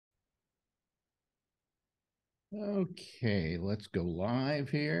Okay, let's go live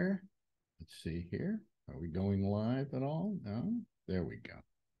here. Let's see here. Are we going live at all? No? There we go.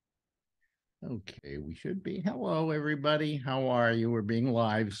 Okay, we should be. Hello, everybody. How are you? We're being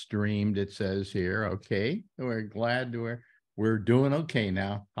live streamed, it says here. Okay, we're glad we're doing okay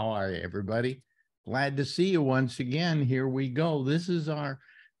now. How are you, everybody? Glad to see you once again. Here we go. This is our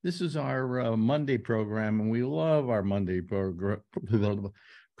Monday program, and we love our Monday program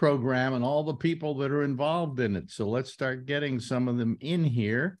and all the people that are involved in it. So let's start getting some of them in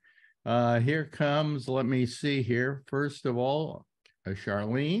here. Here comes, let me see here. First of all,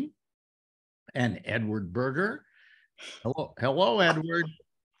 Charlene and Edward Berger. Hello, Edward.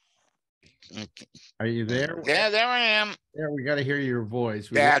 Are you there? Yeah, there I am. There, we got to hear your voice.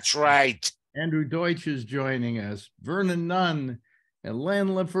 That's right. Andrew Deutsch is joining us. Vernon Nunn and Len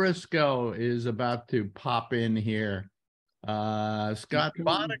LaFrisco is about to pop in here. Scott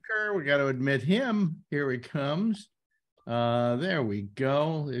Boddicker, we got to admit him. Here he comes. There we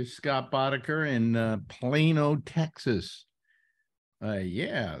go. There's Scott Boddicker in Plano, Texas.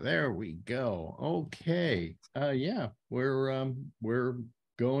 Yeah, there we go. Okay. Yeah, we're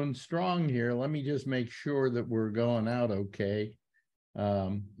going strong here. Let me just make sure that we're going out okay.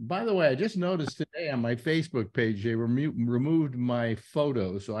 By the way, I just noticed today on my Facebook page they removed my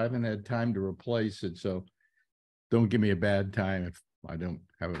photo, so I haven't had time to replace it. So don't give me a bad time if I don't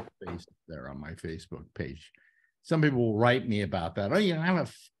have a face there on my Facebook page. Some people will write me about that. Oh, you don't have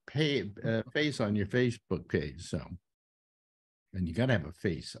a face on your Facebook page, so. And you got to have a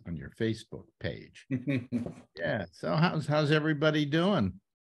face on your Facebook page. Yeah. So how's everybody doing?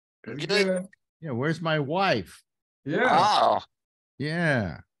 Good. Yeah. Where's my wife? Yeah. Oh,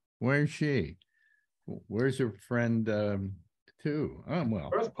 Yeah. Where's she? Where's her friend too? Oh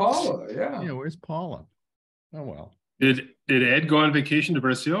well. Where's Paula? Yeah. Yeah. Where's Paula? Oh well. Did Ed go on vacation to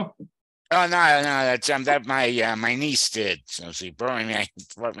Brazil? oh no, that's that my niece did. So she brought me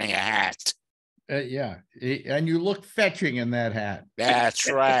a hat. Yeah. And you look fetching in that hat. That's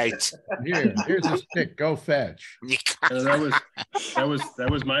right. Here's a stick. Go fetch. That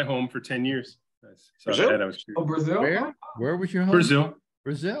was my home for 10 years. Brazil? Brazil? Where was your home? Brazil.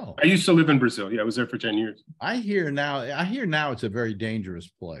 Brazil. I used to live in Brazil. Yeah, I was there for 10 years. I hear now it's a very dangerous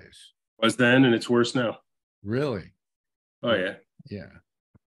place. Was then, and it's worse now. Really? Oh yeah. Yeah.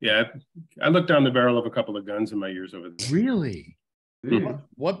 Yeah. I looked down the barrel of a couple of guns in my years over there. Really? Mhm.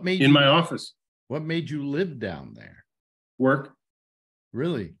 What made in my office? What made you live down there? Work.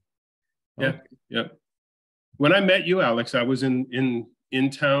 Really? Yeah. Okay. Yeah. When I met you, Alex, I was in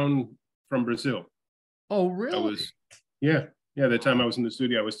town from Brazil. Oh, really? Yeah. That time I was in the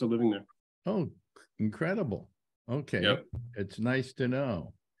studio, I was still living there. Oh, incredible. Okay. Yep. It's nice to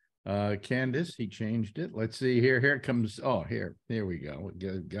know. Candace, he changed it. Let's see here. Here comes, here we go.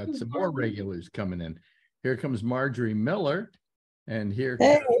 Got some more regulars coming in. Here comes Marjorie Miller. And here,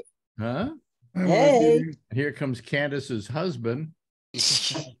 huh? Hey. Here comes Candace's husband.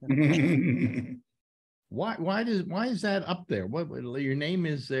 Why is that up there? What your name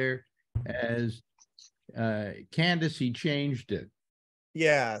is there as Candace? He changed it.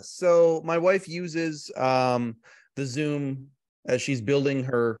 Yeah. So my wife uses the Zoom as she's building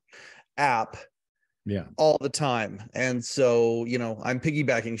her app. Yeah. All the time. And so, I'm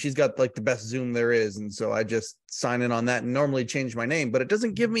piggybacking. She's got like the best Zoom there is. And so I just sign in on that and normally change my name, but it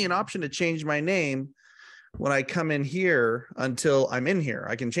doesn't give me an option to change my name when I come in here until I'm in here.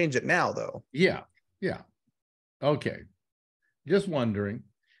 I can change it now though. Yeah. Yeah. Okay. Just wondering.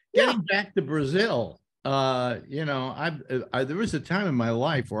 Getting back to Brazil, there was a time in my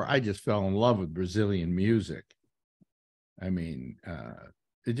life where I just fell in love with Brazilian music. I mean,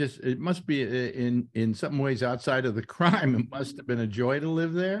 it must be in some ways outside of the crime. It must have been a joy to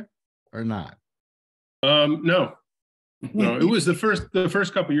live there, or not? No, it was the first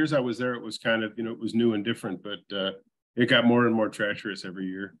couple of years I was there. It was kind of, it was new and different, but it got more and more treacherous every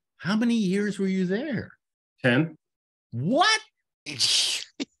year. How many years were you there? 10. What? Yeah,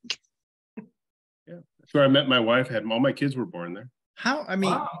 that's where I met my wife. All my kids were born there. How? I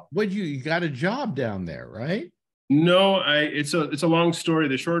mean, Wow. you got a job down there, right? No, it's a long story.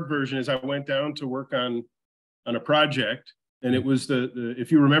 The short version is I went down to work on a project, and it was the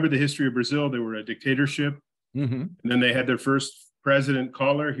if you remember the history of Brazil, they were a dictatorship, Mm-hmm. and then they had their first president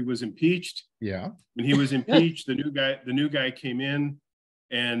Collor. He was impeached. Yeah. When he was impeached, the new guy came in,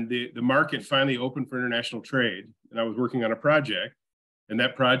 and the market finally opened for international trade. And I was working on a project, and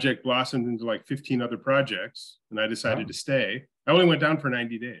that project blossomed into like 15 other projects, and I decided to stay. I only went down for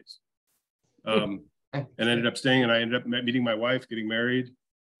 90 days. And ended up staying, and I ended up meeting my wife, getting married,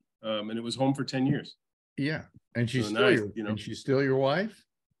 and it was home for 10 years. Yeah, and she's So still nice, and she's still your wife.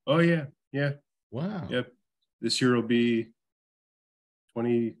 Oh yeah, yeah. Wow. Yep. this year will be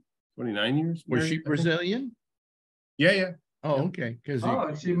 29 years. Was married, she I think. Brazilian? Yeah. Oh, Yeah. okay. Because Oh,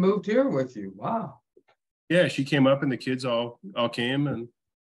 and she moved here with you. Wow. Yeah, she came up and the kids all came, and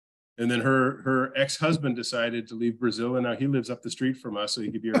then her ex-husband decided to leave Brazil, and now he lives up the street from us, so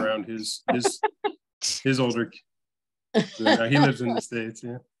he could be around his older. So now he lives in the States.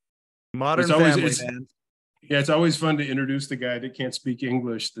 Yeah. Modern It's always- family, it's- man. Yeah, it's always fun to introduce the guy that can't speak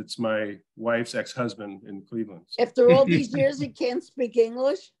English. That's my wife's ex-husband in Cleveland. So After all these years, he can't speak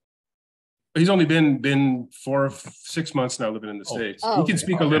English? he's only been 4 or 6 months now living in the States. Oh. He can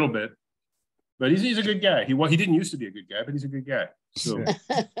speak a little bit, but he's a good guy. He didn't used to be a good guy, but he's a good guy. So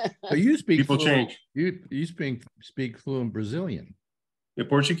so you speak people fluent, change. you speak fluent Brazilian, Yeah,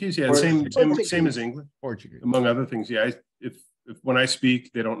 Portuguese. Yeah, same as English, Portuguese. among other things. Yeah, if when I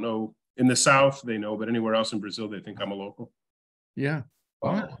speak, they don't know. In the South, they know, but anywhere else in Brazil, they think I'm a local. Yeah.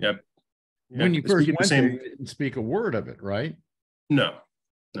 Wow. Yeah. When you I first speak went the there, same. you didn't speak a word of it, right? No.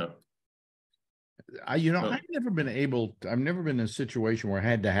 I've never been in a situation where I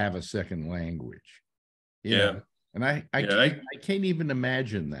had to have a second language. You Yeah. know? And I can't even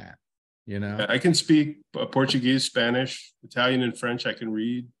imagine that, you know. I can speak Portuguese, Spanish, Italian, and French. I can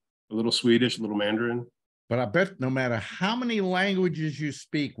read a little Swedish, a little Mandarin. But I bet no matter how many languages you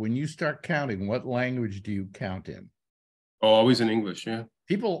speak, when you start counting, what language do you count in? Oh, always in English. Yeah.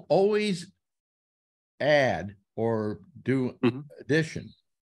 People always add or do Mhm. addition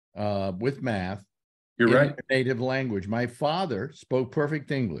with math. You're in right. their native language. My father spoke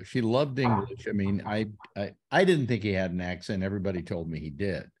perfect English. He loved English. I mean, I didn't think he had an accent. Everybody told me he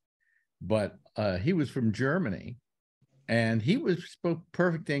did. But he was from Germany, and he spoke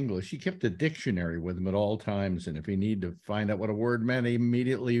perfect English. He kept a dictionary with him at all times, and if he needed to find out what a word meant, he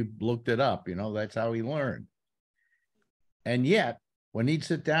immediately looked it up. You know, that's how he learned. And yet, when he'd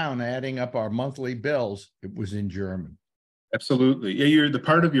sit down adding up our monthly bills, it was in German. Absolutely. Yeah, the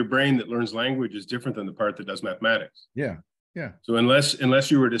part of your brain that learns language is different than the part that does mathematics. Yeah. So unless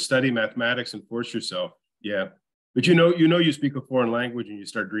you were to study mathematics and force yourself, yeah. But you speak a foreign language and you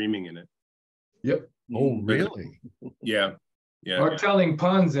start dreaming in it. Yep. Oh, really? Yeah. Or telling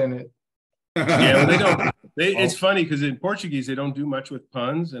puns in it. Yeah, well, they don't. It's funny because in Portuguese they don't do much with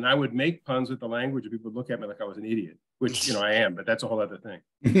puns, and I would make puns with the language, and people would look at me like I was an idiot, which I am, but that's a whole other thing.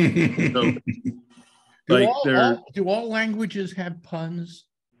 So, do all languages have puns?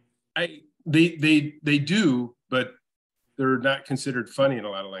 They do, but they're not considered funny in a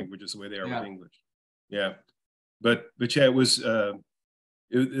lot of languages the way they are with English. Yeah, but yeah, it was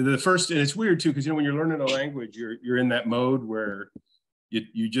the first, and it's weird too because when you're learning a language, you're in that mode where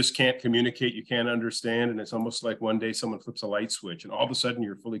you just can't communicate, you can't understand, and it's almost like one day someone flips a light switch, and all of a sudden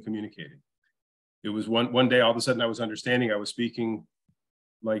you're fully communicating. It was one day all of a sudden I was understanding, I was speaking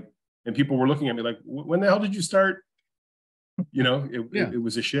like. And people were looking at me like, when the hell did you start? It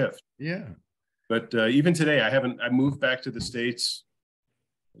was a shift. Yeah. But even today, I moved back to the States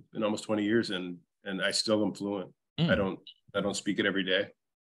in almost 20 years and I still am fluent. I don't speak it every day.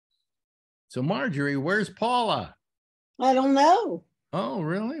 So Marjorie, where's Paula? I don't know. Oh,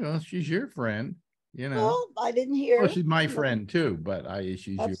 really? Well, she's your friend, Well, I didn't hear. Well, she's my friend too, but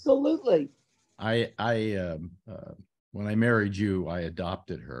she's absolutely. When I married you, I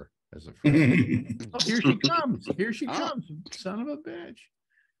adopted her as a friend. Oh, here she comes. Here she comes. Son of a bitch.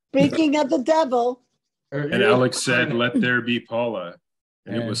 Speaking of the devil. And Alex said, "Let there be Paula."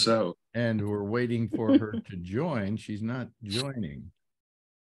 And it was so. And we're waiting for her to join. She's not joining.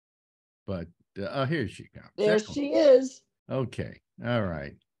 But here she comes. There she is. Okay. All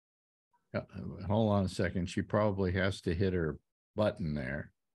right. Hold on a second. She probably has to hit her button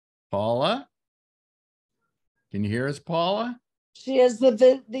there. Paula? Can you hear us, Paula? She has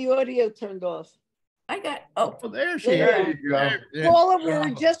the audio turned off. Oh, there she is. Paula, we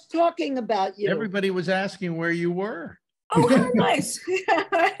were just talking about you. Everybody was asking where you were. Oh, how nice.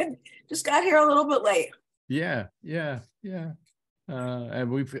 Just got here a little bit late. Yeah. And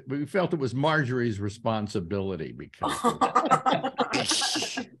we felt it was Marjorie's responsibility because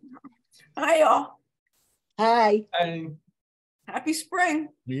Hi, y'all. Hi. Happy spring.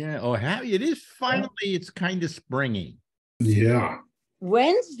 Yeah. Oh, it is finally. It's kind of springy. Yeah.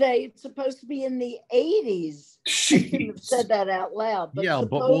 Wednesday, it's supposed to be in the 80s. I shouldn't have said that out loud. But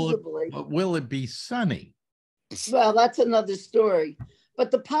supposedly, but will it be sunny? Well, that's another story.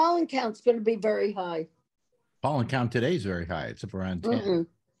 But the pollen count's going to be very high. Pollen count today is very high. It's up around 10.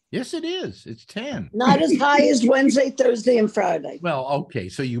 Yes, it is. It's 10. Not as high as Wednesday, Thursday, and Friday. Well, okay.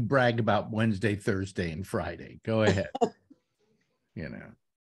 So you brag about Wednesday, Thursday, and Friday. Go ahead.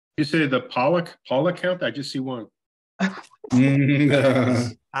 You say the Paula count? I just see one.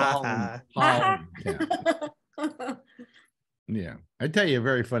 Pollen count. Yeah. I tell you a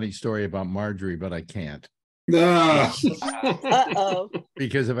very funny story about Marjorie, but I can't. Uh-oh.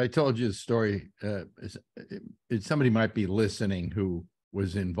 Because if I told you the story, somebody might be listening who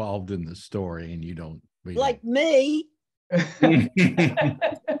was involved in the story and you don't. Like me. Anyway.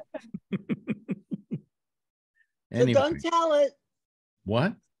 So don't tell it.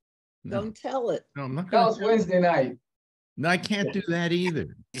 What? No. Don't tell it. No, I'm not That going was Wednesday night. No, I can't do that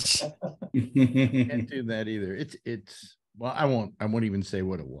either. Can't do that either. It's well, I won't even say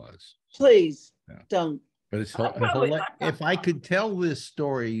what it was. Please No. don't. But it's Probably not. if I could tell this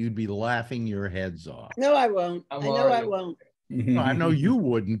story, you'd be laughing your heads off. No, I won't. I know I won't. No, I know you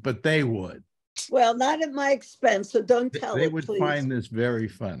wouldn't, but they would. Well, not at my expense, so don't tell They it, would please. find this very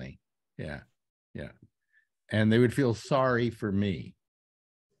funny. Yeah. Yeah. And they would feel sorry for me.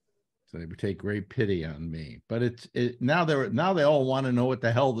 So they would take great pity on me. But now they all want to know what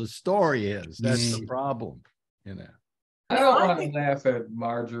the hell the story is. That's the problem, you know. I don't want to laugh at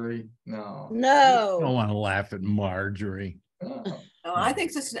Marjorie. No. I No. don't want to laugh at Marjorie. No. No, I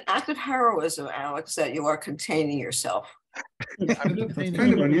think it's an act of heroism, Alex, that you are containing yourself. I'm It's containing-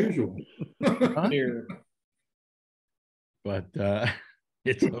 kind of unusual. Huh? But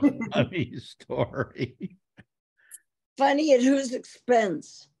it's a funny story. Funny at whose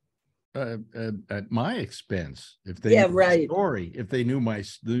expense? At my expense, if they Yeah, knew right. the story, if they knew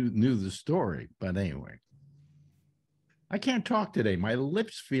knew the story. But anyway, I can't talk today. My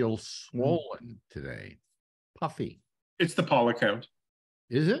lips feel swollen today, puffy. It's the Paul account.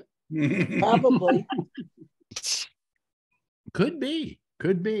 Is it? Probably. Could be.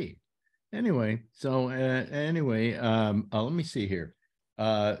 Anyway, so anyway, let me see here.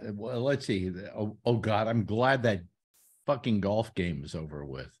 Well, let's see. Oh God, I'm glad that fucking golf game is over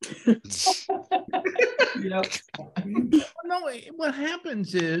with. Yep. No, what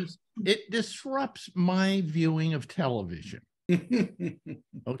happens is it disrupts my viewing of television.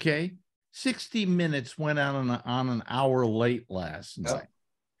 Okay, 60 Minutes went out on an hour late last night.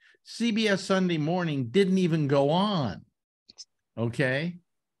 CBS Sunday Morning didn't even go on. Okay,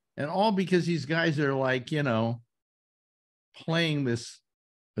 and all because these guys are like, you know, playing this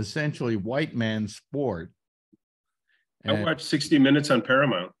essentially white man sport. I watched 60 Minutes on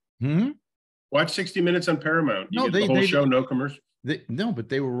Paramount. Watch 60 Minutes on Paramount. You get the whole show, no commercial. No, but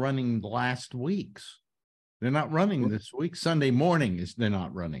they were running last week's. They're not running this week. Sunday morning they're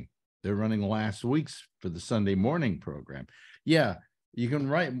not running. They're running last week's for the Sunday morning program. Yeah, you can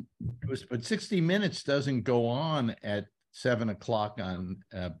write, but 60 Minutes doesn't go on at 7 o'clock on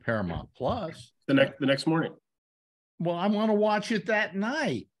Paramount Plus. The next morning. Well, I want to watch it that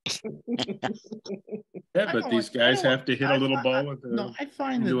night. Yeah, but these guys have to hit a little ball with I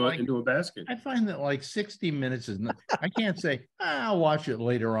find into a basket. I find that like 60 Minutes is not, I can't say, I'll watch it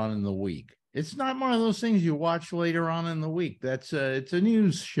later on in the week. It's not one of those things you watch later on in the week. It's a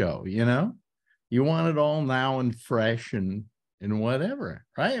news show, you know? You want it all now and fresh and whatever,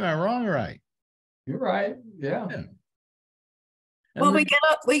 right? Am I wrong or right? You're right. Yeah. Well, we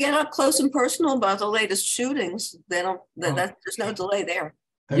get up close and personal about the latest shootings. There's no delay there.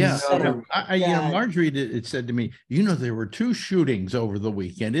 Yeah, No. you know, Marjorie it said to me, you know, there were 2 shootings over the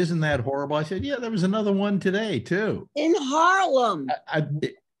weekend. Isn't that horrible? I said, yeah, there was another one today too. In Harlem.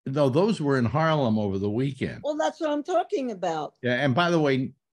 No, those were in Harlem over the weekend. Well, that's what I'm talking about. Yeah, and by the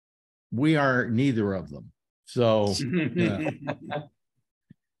way, we are neither of them. So,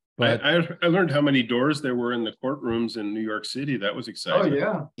 but I learned how many doors there were in the courtrooms in New York City. That was Oh, exciting.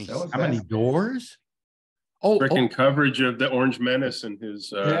 yeah. That was how many doors? Oh, Freaking coverage of the Orange Menace and his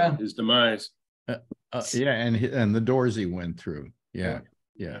demise. Yeah, and the doors he went through. Yeah.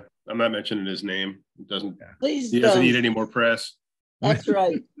 I'm not mentioning his name. He doesn't Please need any more press. That's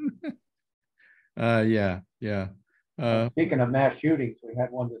right. Yeah. Speaking of mass shootings, we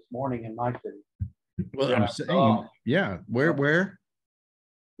had one this morning in my city. Well, I'm saying, where?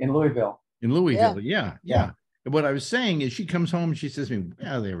 In Louisville. In Louisville, yeah. What I was saying is, she comes home and she says to me,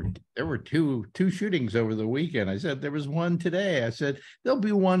 "Yeah, there were two shootings over the weekend." I said, "There was one today." I said, "There'll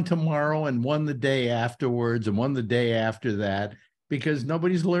be one tomorrow and one the day afterwards and one the day after that, because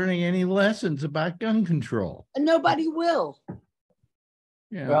nobody's learning any lessons about gun control." And nobody will.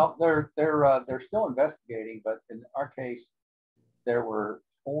 Yeah. Well, they're still investigating, but in our case, there were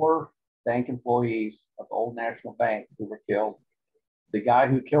 4 bank employees of the Old National Bank who were killed. The guy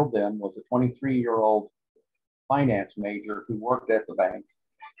who killed them was a 23-year-old finance major who worked at the bank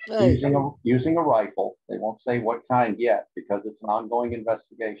using a rifle. They won't say what kind yet because it's an ongoing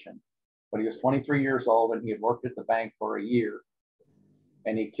investigation. But he was 23 years old and he had worked at the bank for a year.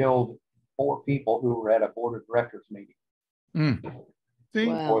 And he killed 4 people who were at a board of directors meeting. See?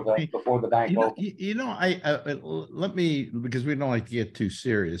 Wow. before the bank opened. Let me, because we don't like to get too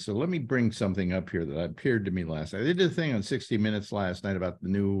serious. So let me bring something up here that appeared to me last night. They did a thing on 60 Minutes last night about the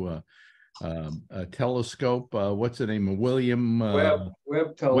new telescope. What's the name of William? Webb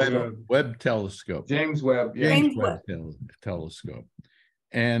telescope. Webb telescope. James Webb. Yeah. James Webb telescope.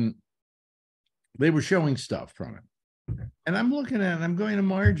 And they were showing stuff from it. And I'm looking at it, I'm going to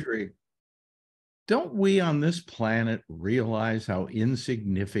Marjorie. Don't we on this planet realize how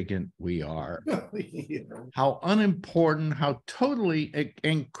insignificant we are? How unimportant, how totally,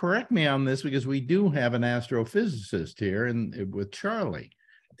 and correct me on this because we do have an astrophysicist here and with Charlie.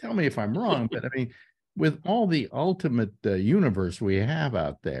 Tell me if I'm wrong, but I mean, with all the ultimate universe we have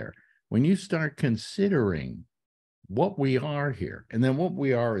out there, when you start considering what we are here and then what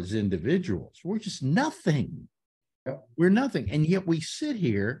we are as individuals, we're just nothing. Yep. We're nothing. And yet we sit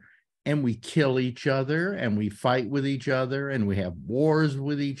here and we kill each other and we fight with each other and we have wars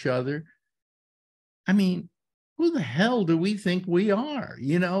with each other. I mean, who the hell do we think we are?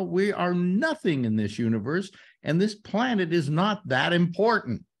 You know, we are nothing in this universe, and this planet is not that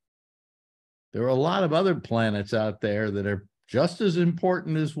important. There are a lot of other planets out there that are just as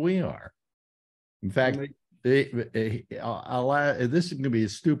important as we are. In fact, this is going to be a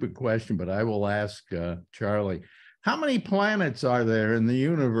stupid question, but I will ask Charlie, how many planets are there in the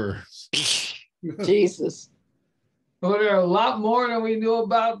universe? Jesus. Well, there are a lot more than we knew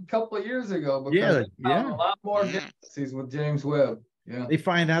about a couple of years ago. Yeah. A lot more galaxies with James Webb. Yeah. They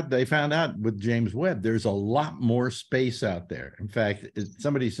found out with James Webb, there's a lot more space out there. In fact,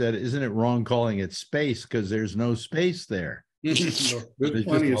 somebody said, isn't it wrong calling it space because there's no space there? There's just a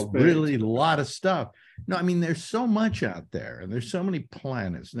really lot of stuff. No, I mean, there's so much out there, and there's so many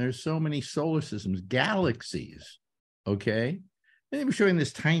planets, and there's so many solar systems, galaxies. Okay. And they were showing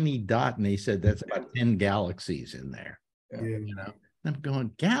this tiny dot, and they said that's about 10 galaxies in there. Yeah. You know, and I'm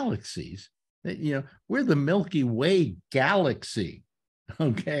going, galaxies? You know, we're the Milky Way galaxy.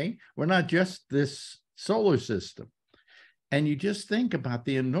 Okay. We're not just this solar system. And you just think about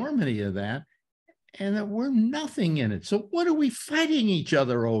the enormity of that, and that we're nothing in it. So what are we fighting each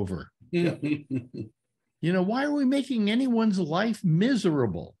other over? You know, why are we making anyone's life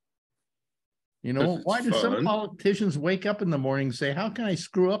miserable? You know, why do some politicians wake up in the morning and say, how can I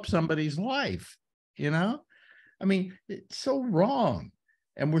screw up somebody's life? You know, I mean, it's so wrong.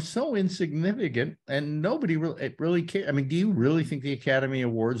 And we're so insignificant, and nobody really cares. I mean, do you really think the Academy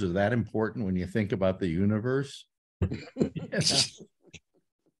Awards are that important when you think about the universe?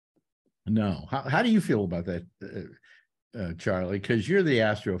 No. How do you feel about that, Charlie? Because you're the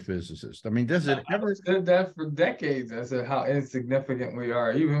astrophysicist. I mean, does it ever? I've said that for decades as to how insignificant we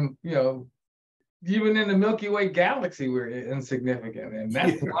are. Even, you know, even in the Milky Way galaxy, we're insignificant, and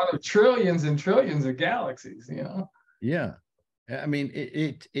that's one of trillions and trillions of galaxies. You know. Yeah. I mean,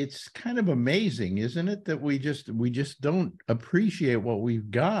 it's kind of amazing, isn't it, that we just don't appreciate what we've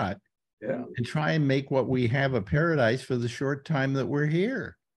got, and try and make what we have a paradise for the short time that we're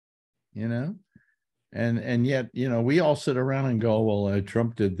here, you know, and yet, you know, we all sit around and go, well,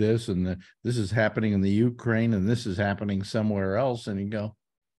 Trump did this, and this is happening in the Ukraine, and this is happening somewhere else, and you go,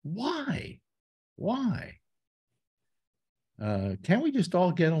 why? Can't we just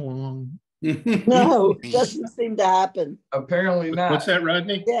all get along? No, it doesn't seem to happen. Apparently not. What's that,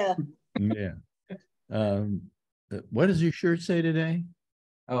 Rodney? Yeah. Yeah. What does your shirt say today?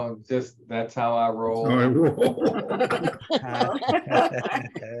 Oh, just that's how I roll.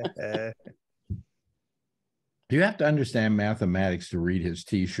 You have to understand mathematics to read his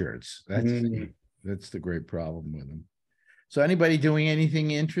T-shirts. That's the great problem with him. So anybody doing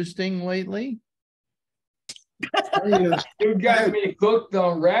anything interesting lately? You got me hooked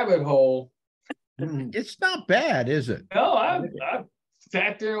on Rabbit Hole. It's not bad, is it? No, I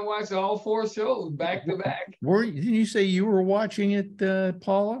sat there and watched all 4 shows back to back. Didn't you say you were watching it,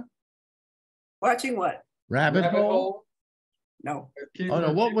 Paula? Watching what? Rabbit Hole? No. Oh,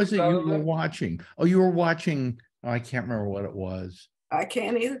 no. What was it you were watching? Oh, you were watching. Oh, I can't remember what it was. I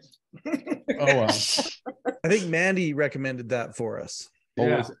can't either. Oh, well. I think Mandy recommended that for us.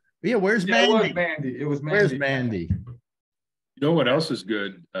 Yeah. Yeah, where's Mandy? It was Mandy. It was Mandy. Where's Mandy? You know what else is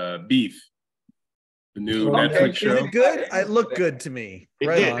good? Beef. The new Netflix show. Is it good? It looked good to me.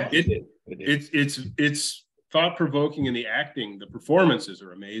 It's thought-provoking, in the acting. The performances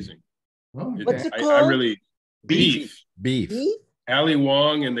are amazing. What's it called? I really Beef. Ali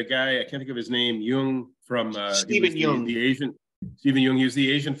Wong and the guy, I can't think of his name, Jung from Stephen Jung. The Asian Stephen Jung. He was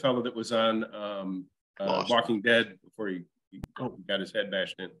the Asian fellow that was on Walking Dead before he got his head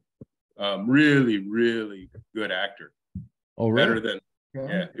bashed in. Really, really good actor. Oh, really? Better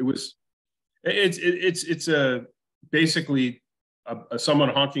than it was. It's basically someone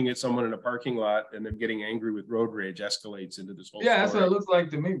honking at someone in a parking lot and then getting angry with road rage escalates into this whole Yeah, that's what story. it looks like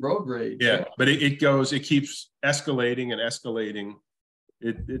to me, road rage. Yeah, but it keeps escalating and escalating.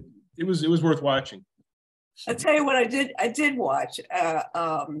 It was worth watching. I'll tell you what I did watch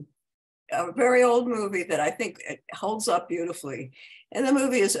a very old movie that I think it holds up beautifully. And the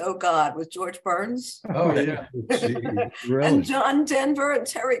movie is Oh God with George Burns. Oh yeah. Really? And John Denver and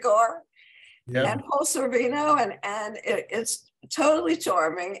Terry Garr. Yeah. And Paul Sorvino, and it's totally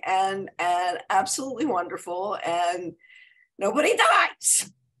charming and absolutely wonderful, and nobody dies.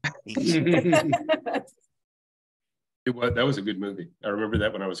 That was a good movie. I remember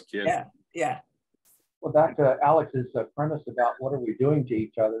that when I was a kid. Yeah. Well, back to Alex's premise about what are we doing to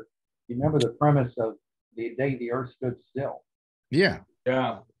each other. You remember the premise of the day the Earth stood still. Yeah.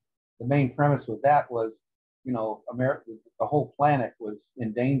 Yeah. The main premise with that was, America, the whole planet was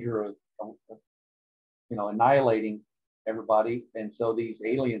in danger of annihilating everybody. And so these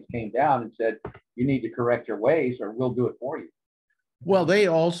aliens came down and said, you need to correct your ways or we'll do it for you. Well, they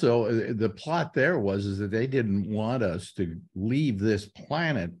also, the plot there is that they didn't want us to leave this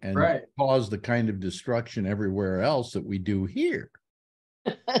planet and cause the kind of destruction everywhere else that we do here.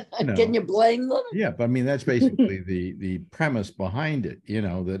 Can you blame them? Yeah, but I mean, that's basically the premise behind it,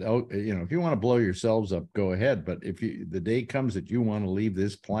 that, if you want to blow yourselves up, go ahead. But if the day comes that you want to leave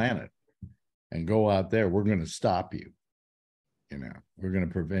this planet and go out there, we're going to stop you. We're going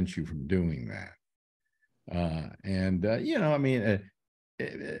to prevent you from doing that.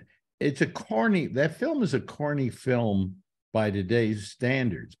 It's a corny, that film is a corny film by today's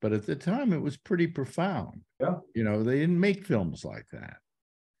standards, but at the time it was pretty profound. Yeah. They didn't make films like that.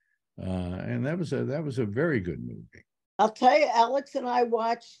 And that was a very good movie. I'll tell you, Alex and I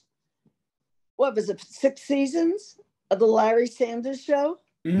watched, what was it, 6 seasons of the Larry Sanders Show?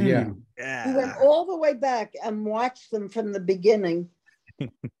 Yeah. We went all the way back and watched them from the beginning.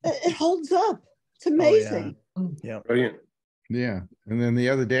 It holds up. It's amazing. Oh, yeah. Brilliant. Yeah. And then the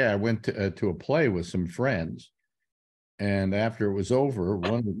other day I went to a play with some friends. And after it was over,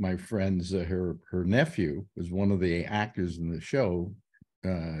 one of my friends, her nephew was one of the actors in the show,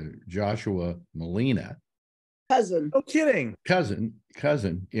 Joshua Molina. Cousin. No kidding. Cousin.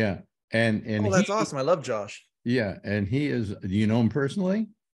 Yeah. And that's awesome. I love Josh. Yeah. And he is, do you know him personally?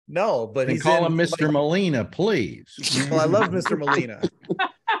 No, but he's call him Mr. Molina, please. Well, I love Mr. Molina.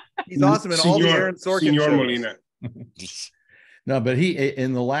 He's awesome in all the Aaron Sorkin Senor shows. Molina. No, but he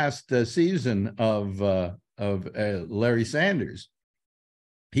in the last season of Larry Sanders,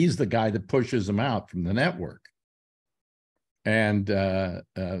 he's the guy that pushes him out from the network. And then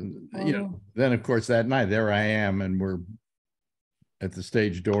of course that night there I am, and we're at the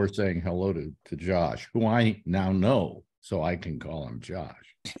stage door saying hello to Josh, who I now know, so I can call him Josh.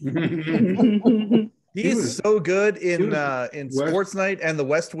 He's so good in Sports Night and the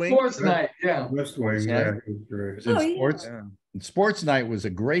West Wing. Sports Night, yeah. West Wing, yeah, he was great. Sports Night was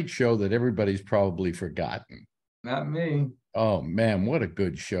a great show that everybody's probably forgotten. Not me. Oh man, what a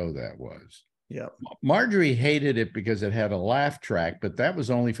good show that was. Yeah. Marjorie hated it because it had a laugh track, but that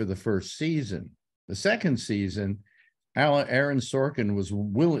was only for the first season. The second season, Aaron Sorkin was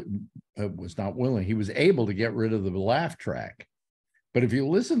not willing. He was able to get rid of the laugh track. But if you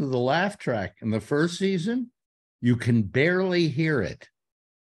listen to the laugh track in the first season, you can barely hear it.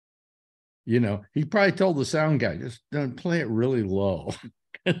 He probably told the sound guy, just don't play it really low.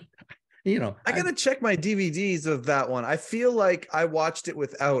 I gotta check my DVDs of that one. I feel like I watched it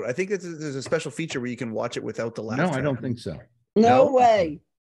without. I think there's a special feature where you can watch it without the laugh track. No, I don't think so. No way.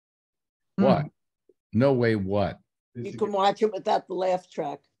 What? No way what? You can watch it without the laugh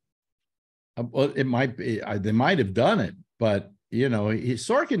track. Well, it might be, they might have done it, but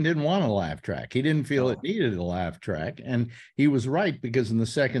Sorkin didn't want a laugh track. He didn't feel it needed a laugh track. And he was right, because in the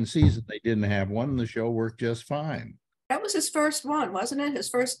second season, they didn't have one. And the show worked just fine. That was his first one, wasn't it? His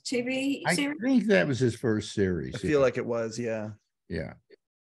first TV series? I think that was his first series. I feel like it was, yeah. Yeah.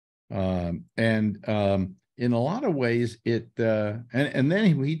 In a lot of ways, and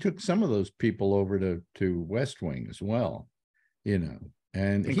then he took some of those people over to West Wing as well, and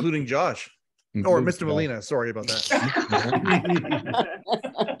including Josh. Or Mr. Molina, sorry about that.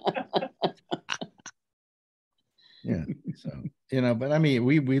 Yeah, so but I mean,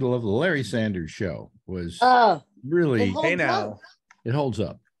 we love the Larry Sanders show. Was really it holds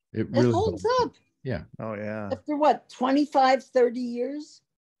up. It really holds up. Yeah. Oh yeah. After what, 25, 30 years?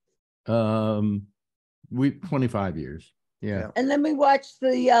 25 years. Yeah. And then we watched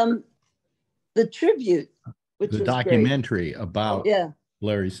the tribute, which the was documentary great. about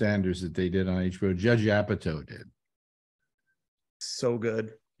Larry Sanders that they did on HBO. Judge Apatow did. So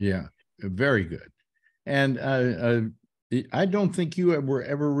good. Yeah, very good. And I don't think you were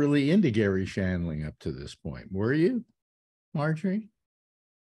ever really into Gary Shandling up to this point, were you, Marjorie?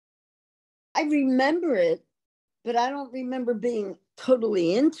 I remember it, but I don't remember being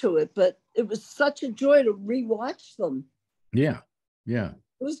totally into it. But it was such a joy to rewatch them. Yeah, yeah.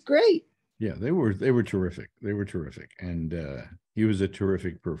 It was great. Yeah, they were terrific. They were terrific, and he was a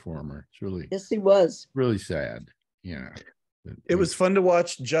terrific performer. It's really, yes, he was really sad. Yeah, it was fun to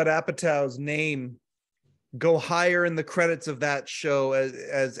watch Judd Apatow's name go higher in the credits of that show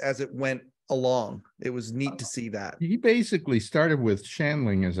as it went along. It was neat to see that. He basically started with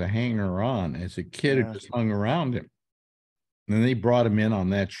Shandling as a hanger-on, as a kid who just hung around him. And then they brought him in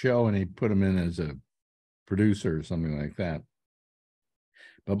on that show, and they put him in as a producer or something like that.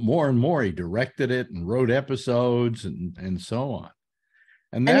 But more and more, he directed it and wrote episodes and so on.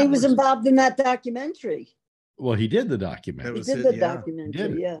 And he was involved in that documentary. Well, he did the documentary. He did the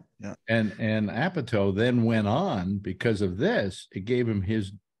documentary, yeah. And Apatow then went on, because of this, it gave him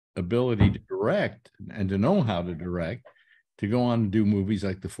his ability to direct and to know how to direct, to go on and do movies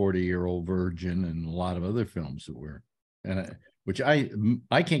like The 40-Year-Old Virgin and a lot of other films that were, which I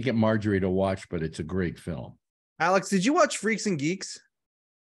can't get Marjorie to watch, but it's a great film. Alex, did you watch Freaks and Geeks?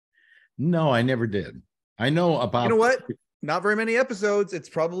 No, I never did. I know about. You know what? Not very many episodes. It's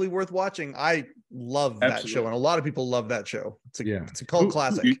probably worth watching. I love that show, and a lot of people love that show. It's a cult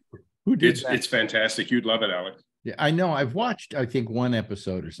classic. Who did that? It's fantastic. You'd love it, Alex. Yeah, I know. I've watched, I think, one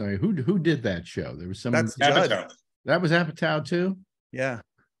episode or something. Who did that show? There was some. That's Apatow. That was Apatow too. Yeah.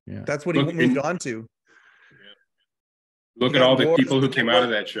 Yeah. That's what he moved on to. Look at all the people who came out of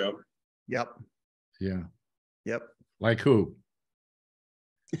that show. Yep. Yeah. Yep. Like who?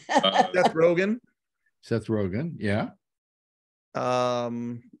 Seth Rogen. Seth Rogen. Yeah.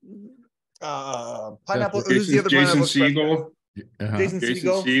 Pineapple. Who's the other Jason Segel? Jason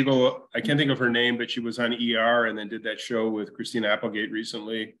Segel. I can't think of her name, but she was on ER and then did that show with Christina Applegate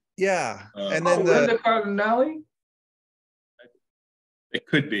recently. Yeah. And then Linda Cardinale. It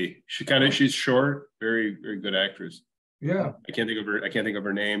could be. She's short, very, very good actress. Yeah. I can't think of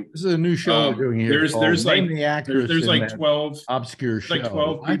her name. This is a new show we're doing here. There's like the actress. There's like 12 obscure show. Like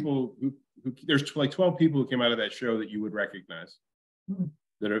 12 people who there's like 12 people who came out of that show that you would recognize.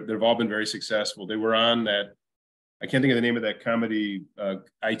 That have all been very successful. They were on that. I can't think of the name of that comedy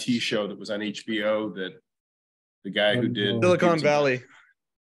IT show that was on HBO that the guy who did Silicon Valley.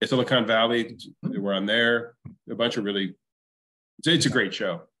 Silicon Valley. They were on there. A bunch of really. It's a great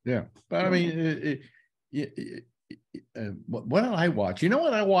show. Yeah, but I mean, what did I watch? You know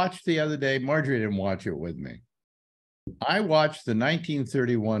what I watched the other day? Marjorie didn't watch it with me. I watched the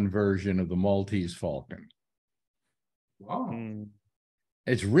 1931 version of the Maltese Falcon. Wow.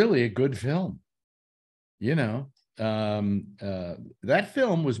 It's really a good film. You know, that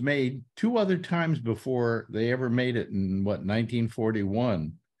film was made 2 other times before they ever made it in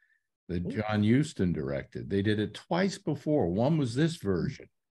 1941, that John Huston directed. They did it twice before. One was this version.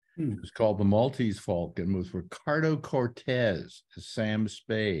 It was called The Maltese Falcon, with Ricardo Cortez as Sam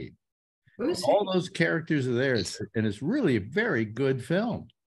Spade. All those characters are there, and it's really a very good film,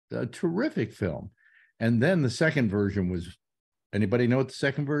 a terrific film. And then the second version was, anybody know what the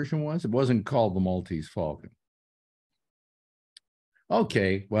second version was? It wasn't called The Maltese Falcon.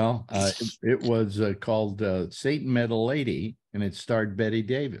 Okay, well, it was called Satan Met a Lady, and it starred Bette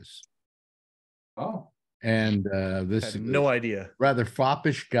Davis. Oh. And this no idea. Rather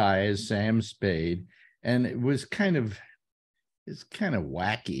foppish guy as Sam Spade, and it's kind of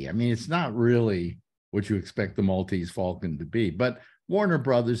wacky. I mean, it's not really what you expect the Maltese Falcon to be, but Warner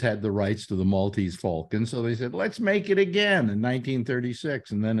Brothers had the rights to the Maltese Falcon, so they said, let's make it again in 1936,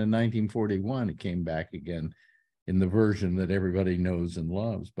 and then in 1941 it came back again in the version that everybody knows and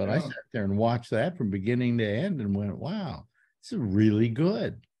loves. But I sat there and watched that from beginning to end and went, wow, this is really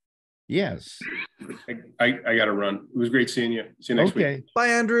good. Yes. I got to run. It was great seeing you. See you next week. Bye,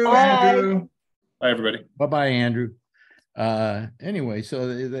 Andrew. Bye. Bye, everybody. Bye-bye, Andrew. Anyway,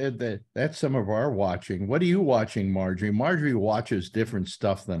 so that's some of our watching. What are you watching, Marjorie? Marjorie watches different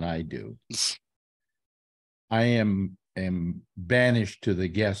stuff than I do. I am banished to the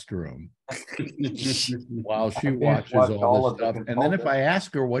guest room while she watches all this stuff. And then if I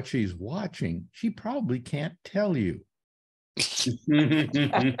ask her what she's watching, she probably can't tell you.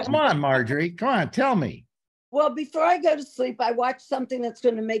 Come on, Marjorie. Come on, tell me. Well, before I go to sleep, I watch something that's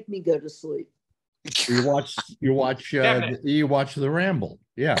going to make me go to sleep. You watch the Ramble.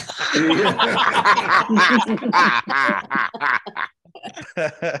 Yeah.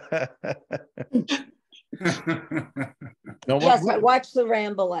 Yes, I watch the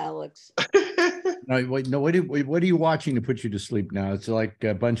Ramble, Alex. No, wait, no. What are you watching to put you to sleep now? It's like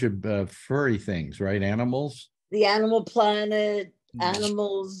a bunch of furry things, right? Animals. the Animal Planet,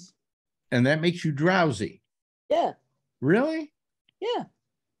 animals. And that makes you drowsy. Yeah. Really? Yeah.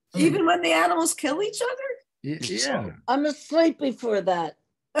 Even when the animals kill each other? Yeah. I'm asleep before that.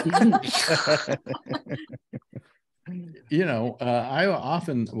 You know, I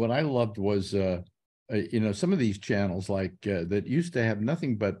often, what I loved was, you know, some of these channels like that used to have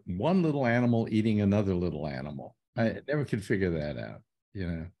nothing but one little animal eating another little animal. I never could figure that out, you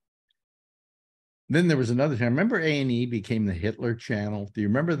know. Then there was another channel. Remember A&E became the Hitler channel? Do you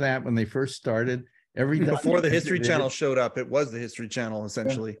remember that when they first started? Before the History Channel showed up, it was the History Channel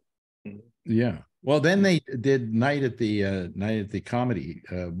essentially. Yeah. Well, then they did night at the comedy.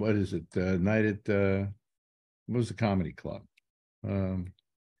 What is it? Night at what was the comedy club?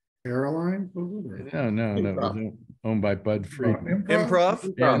 Caroline? No. It was owned by Bud Friedman.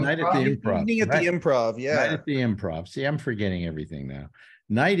 Improv? Yeah, Night at the Improv. Evening at the Improv, yeah. Night at the Improv. See, I'm forgetting everything now.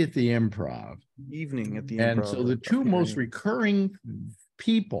 Night at the Improv. Evening at the And Improv. so the two most recurring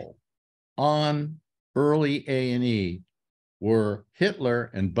people on early A&E were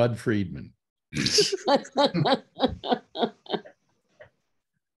Hitler and Bud Friedman. Yeah.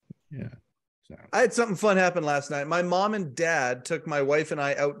 So. I had something fun happen last night. My mom and dad took my wife and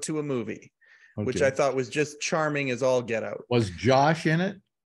I out to a movie, which I thought was just charming as all get out. Was Josh in it?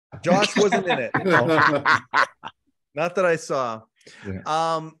 Josh wasn't in it. Not that I saw.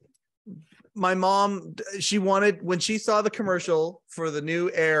 Yeah. My mom, she wanted, when she saw the commercial for the new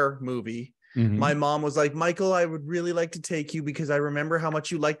Air movie, my mom was like, Michael, I would really like to take you because I remember how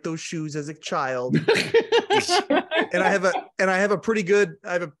much you liked those shoes as a child. and I have a pretty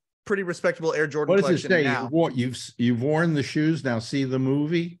respectable Air Jordan collection now. You've worn the shoes, now see the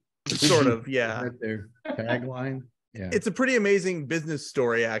movie? Sort of, yeah. Their tagline. Yeah. It's a pretty amazing business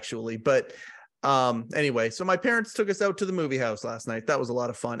story, actually. But anyway, so my parents took us out to the movie house last night. That was a lot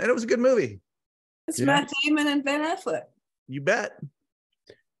of fun. And it was a good movie. It's Matt Damon and Ben Affleck. You bet.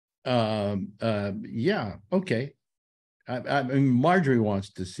 Yeah, okay. I mean, Marjorie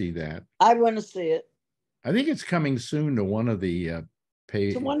wants to see that. I want to see it. I think it's coming soon to one of the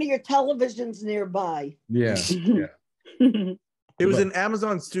to one of your televisions nearby. Yeah. It was an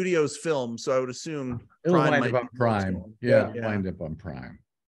Amazon Studios film, so I would assume it'll wind up on Prime. Yeah, wind up on Prime.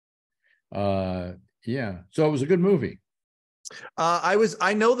 Yeah. So it was a good movie.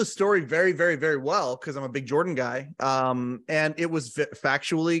 I know the story very, very, very well because I'm a big Jordan guy. And it was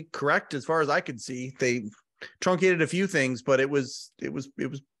factually correct as far as I could see. They truncated a few things, but it was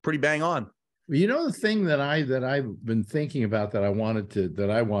pretty bang on. You know, the thing that I've been thinking about that I wanted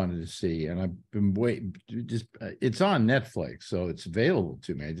to see, and I've been waiting, just it's on Netflix, so it's available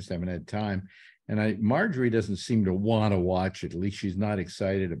to me. I just haven't had time. And Marjorie doesn't seem to want to watch it. At least she's not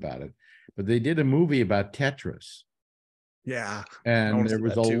excited about it. But they did a movie about Tetris. Yeah. And there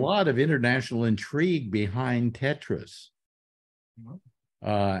was a lot of international intrigue behind Tetris.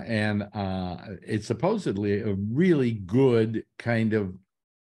 And it's supposedly a really good kind of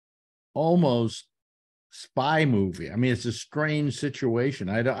almost spy movie. I mean, it's a strange situation.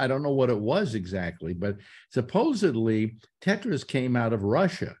 I don't know what it was exactly, but supposedly Tetris came out of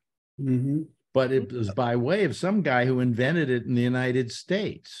Russia. But it was by way of some guy who invented it in the United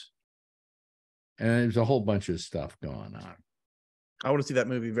States. And there's a whole bunch of stuff going on. I want to see that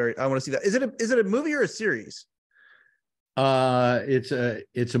movie. I want to see that. Is it a movie or a series? It's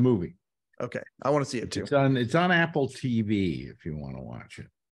a movie. Okay. I want to see it too. It's on Apple TV if you want to watch it.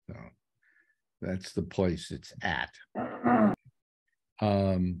 So that's the place it's at.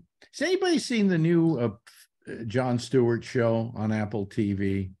 Has anybody seen the new Jon Stewart show on Apple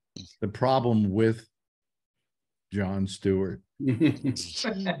TV? The Problem with Jon Stewart.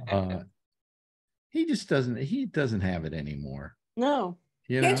 He just doesn't have it anymore. No.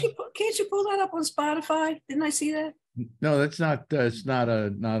 Can't you pull that up on Spotify? Didn't I see that? No, that's not. It's not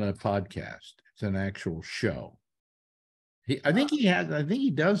a podcast. It's an actual show. I think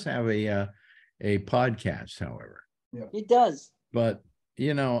he does have a podcast. However, yeah, he does. But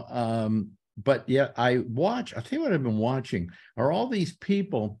but yeah, I'll tell you what I've been watching are all these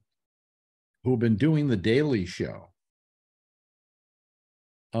people who've been doing the Daily Show.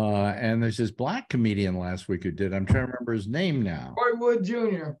 And there's this black comedian last week who did. I'm trying to remember his name now. Roy Wood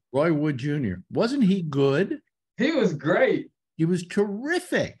Jr. Roy Wood Jr. Wasn't he good? He was great. He was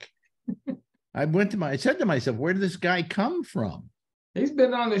terrific. I said to myself, where did this guy come from? He's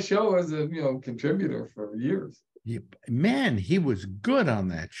been on the show as a contributor for years. Man, he was good on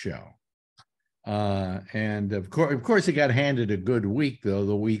that show. And of course, he got handed a good week though.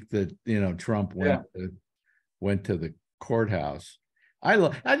 The week that Trump went to the courthouse.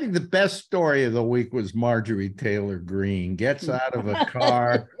 I think the best story of the week was Marjorie Taylor Greene gets out of a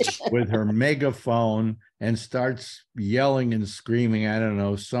car with her megaphone and starts yelling and screaming, I don't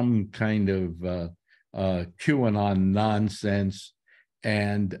know, some kind of QAnon nonsense.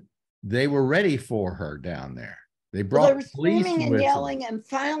 And they were ready for her down there. They brought They were screaming and yelling, and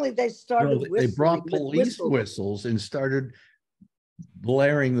finally they started whistling. They brought police whistles and started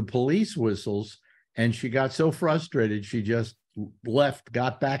blaring the police whistles. And she got so frustrated, she just left,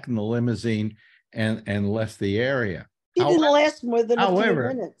 got back in the limousine and left the area. She didn't last more than a few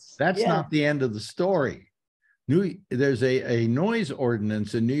minutes. That's not the end of the story. There's a noise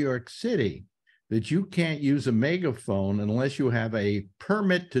ordinance in New York City that you can't use a megaphone unless you have a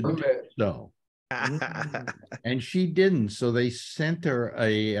permit to do so. And she didn't, so they sent her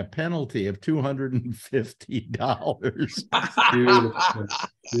a penalty of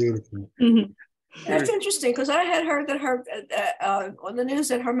 $250. Beautiful. That's interesting, because I had heard that her on the news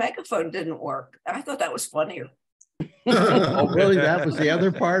that her megaphone didn't work. I thought that was funnier. Oh, really? That was the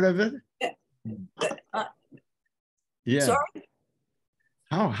other part of it? Yeah. Sorry?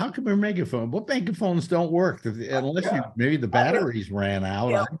 How come her megaphone? What megaphones don't work? Unless maybe the batteries ran out.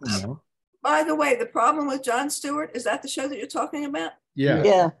 Yeah. I don't know. By the way, the problem with Jon Stewart, is that the show that you're talking about?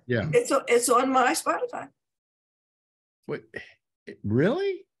 Yeah. It's on my Spotify. Wait,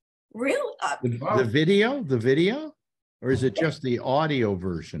 really? Really? The video, or is it just the audio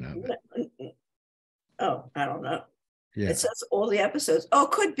version of it? Oh, I don't know. Yeah. It says all the episodes. Oh,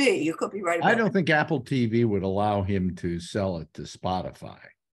 could be. You could be right about I don't think Apple TV would allow him to sell it to Spotify,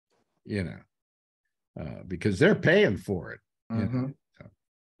 because they're paying for it. Mhm.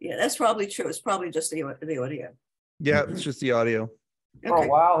 Yeah, that's probably true. It's probably just the audio. Yeah, it's just the audio. For a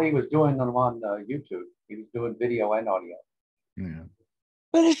while, he was doing them on YouTube. He was doing video and audio. Yeah.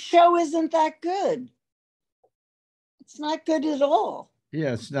 But his show isn't that good. It's not good at all.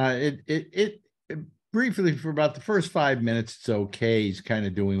 Yeah, it's not. It briefly for about the first 5 minutes, it's okay. He's kind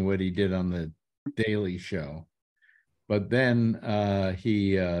of doing what he did on the Daily Show, but then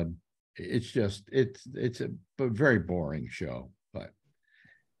it's a very boring show. But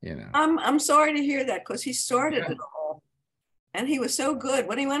I'm sorry to hear that, because he started it all, and he was so good.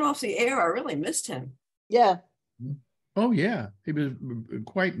 When he went off the air, I really missed him. Yeah. Oh yeah, he was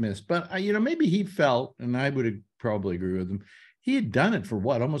quite missed. But maybe he felt, and I would probably agree with him, he had done it for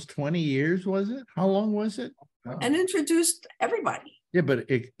what, almost 20 years, was it? How long was it? And introduced everybody. Yeah, but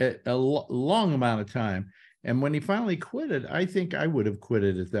a long amount of time. And when he finally quit it, I think I would have quit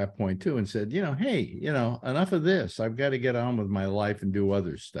it at that point too, and said, hey, enough of this. I've got to get on with my life and do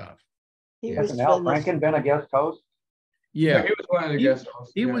other stuff. Hasn't Al Franken been a guest host? Yeah, he was one of the guest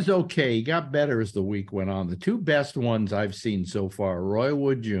hosts. He was okay. He got better as the week went on. The two best ones I've seen so far, Roy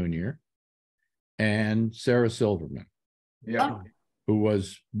Wood Jr. and Sarah Silverman. Yeah. Who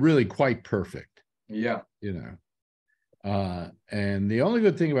was really quite perfect. Yeah. And the only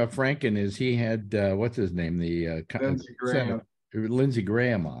good thing about Franken is he had what's his name? The Lindsey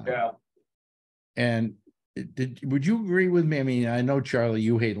Graham on. Yeah. And would you agree with me? I mean, I know, Charlie,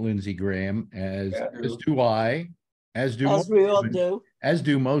 you hate Lindsey Graham, as do I, as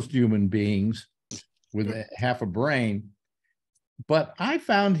do most human beings with half a brain. But I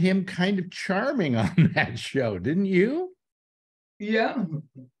found him kind of charming on that show, didn't you? Yeah.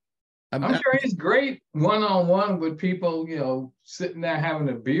 I'm sure he's great one-on-one with people, sitting there having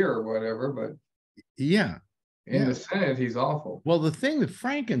a beer or whatever, but in the Senate, he's awful. Well, the thing that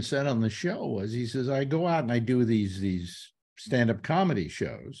Franken said on the show was, he says, I go out and I do these stand-up comedy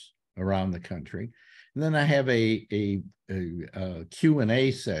shows around the country, and then I have a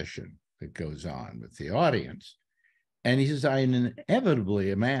Q&A session that goes on with the audience. And he says, I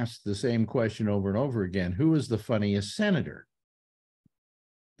inevitably am asked the same question over and over again: who is the funniest senator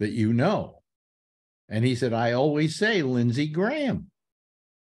that you know? And he said, I always say Lindsey Graham.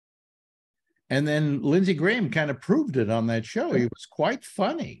 And then Lindsey Graham kind of proved it on that show. He was quite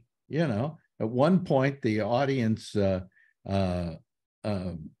funny. At one point, the audience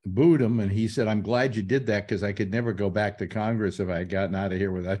booed him, and he said, I'm glad you did that, because I could never go back to Congress if I had gotten out of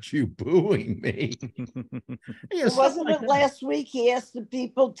here without you booing me. Wasn't it last week he asked the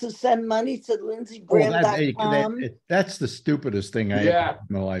people to send money to lindseygraham.com? That's the stupidest thing I ever did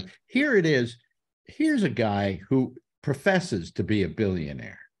in my life. Here it is. Here's a guy who professes to be a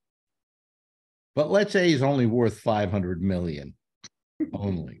billionaire, but let's say he's only worth 500 million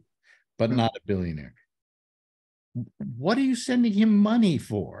only, but not a billionaire. What are you sending him money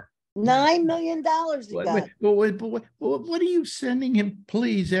for? $9 million he got. What are you sending him?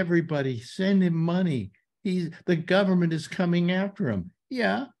 Please, everybody, send him money. The government is coming after him.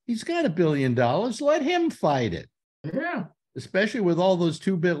 Yeah, he's got $1 billion. Let him fight it. Yeah. especially with all those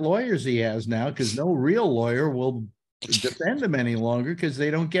 2-bit lawyers he has now, because no real lawyer will defend him any longer because they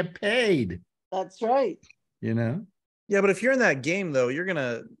don't get paid. That's right. You know? Yeah, but if you're in that game, though, you're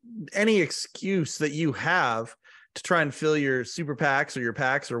gonna any excuse that you have to try and fill your super PACs or your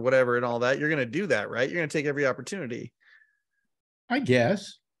PACs or whatever and all that, you're gonna do that, right? You're gonna take every opportunity. I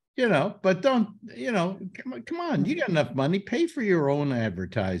guess, you know, but don't, you know, come on, you got enough money, pay for your own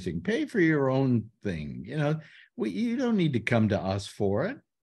advertising, pay for your own thing, you know. You don't need to come to us for it.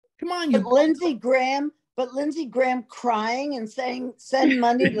 Come on, But Lindsey Graham crying and saying, send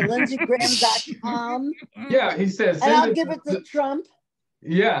money to lindseygraham.com. Yeah, he says, And I'll give it to Trump.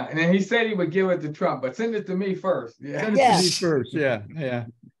 Yeah, and then he said he would give it to Trump, but send it to me first. Yeah. Send it to me first. Yeah, yeah.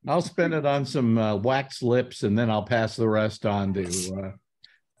 I'll spend it on some wax lips, and then I'll pass the rest on to.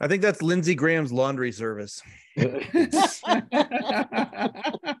 I think that's Lindsey Graham's laundry service.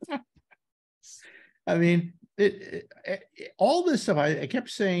 I mean, all this stuff. I kept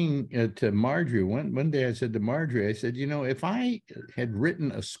saying to Marjorie one day. I said to Marjorie, I said, you know, if I had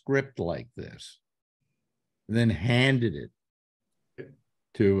written a script like this, then handed it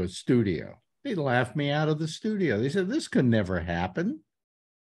to a studio, they laughed me out of the studio. They said, this could never happen.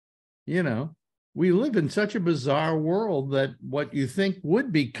 You know, we live in such a bizarre world that what you think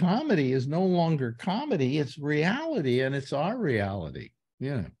would be comedy is no longer comedy. It's reality, and it's our reality.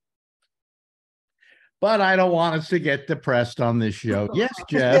 Yeah. But I don't want us to get depressed on this show. Yes,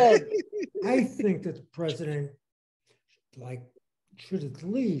 Jeff. I think that the president should at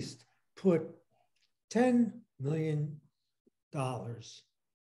least put $10 million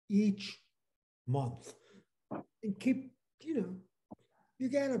each month and keep, you know, you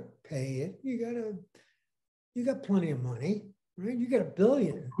gotta pay it. You got plenty of money, right? You got $1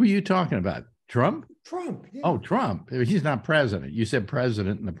 billion. Who are you talking about? Trump? Trump. Yeah. Oh, Trump. He's not president. You said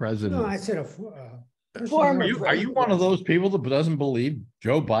president, and the president. No, I said are you one of those people that doesn't believe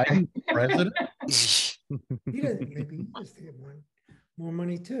Joe Biden president? He doesn't. Maybe he just get more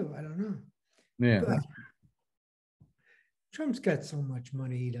money too. I don't know. Yeah. But Trump's got so much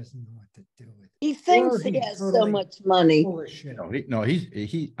money, he doesn't know what to do with it. He thinks he has so much money.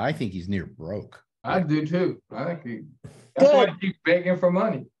 I think he's near broke. I do too. I think that's why he keeps begging for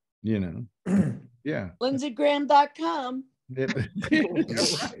money. You know. Yeah. lindseygraham.com. Send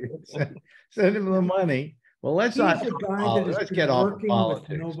him the money. Well, let's get off politics.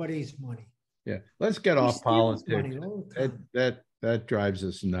 Nobody's money. Yeah, let's get off politics. That drives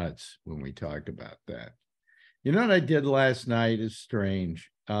us nuts when we talk about that. You know what I did last night is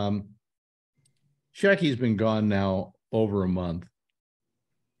strange. Shecky's been gone now over a month.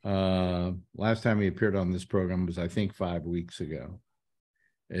 Last time he appeared on this program was, I think, 5 weeks ago.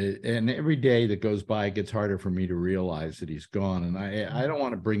 And every day that goes by, it gets harder for me to realize that he's gone. And I don't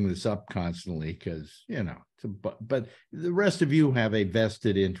want to bring this up constantly because, you know, but the rest of you have a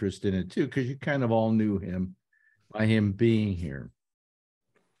vested interest in it too, because you kind of all knew him by him being here.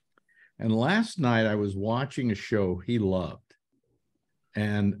 And last night I was watching a show he loved,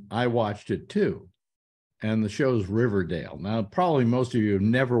 and I watched it too. And the show's Riverdale. Now, probably most of you have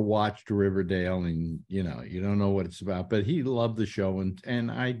never watched Riverdale, and you know, you don't know what it's about, but he loved the show, and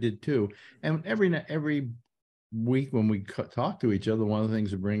I did too. And every week when we talk to each other, one of the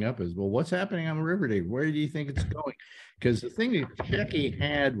things to bring up is, well, what's happening on Riverdale? Where do you think it's going? Because the thing that Shecky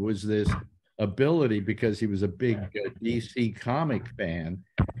had was this ability, because he was a big DC comic fan.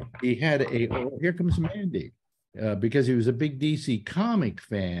 He had here comes Mandy, because he was a big DC comic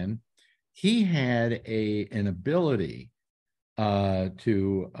fan. He had an ability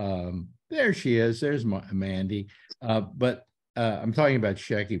to there she is. There's Mandy. But I'm talking about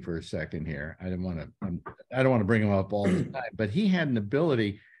Shecky for a second here. I don't want to bring him up all the time, but he had an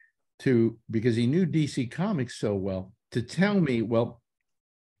ability to, because he knew DC Comics so well, to tell me, well,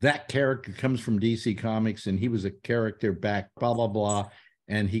 that character comes from DC Comics and he was a character back, blah, blah, blah.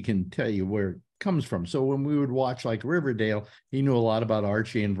 And he can tell you where it comes from. So when we would watch like Riverdale, he knew a lot about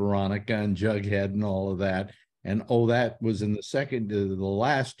Archie and Veronica and Jughead and all of that. And that was in the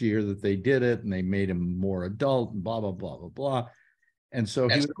last year that they did it, and they made him more adult and blah, blah, blah, blah, blah. And so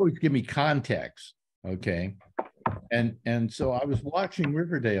he would always give me context. Okay. And so I was watching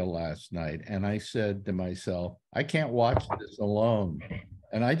Riverdale last night, and I said to myself, I can't watch this alone.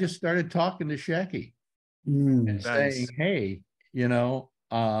 And I just started talking to Shecky and saying, hey, you know,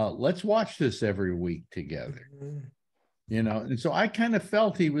 let's watch this every week together. You know, and so I kind of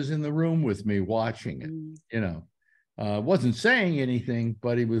felt he was in the room with me watching it, you know, wasn't saying anything,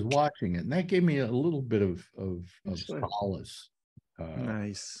 but he was watching it. And that gave me a little bit of solace.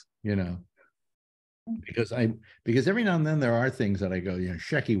 Nice. You know, because every now and then there are things that I go,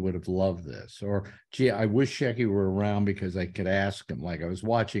 Shecky would have loved this, or gee, I wish Shecky were around because I could ask him. Like I was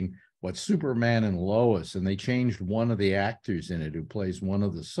watching Superman and Lois, and they changed one of the actors in it who plays one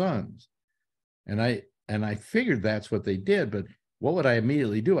of the sons, and I figured that's what they did. But what would I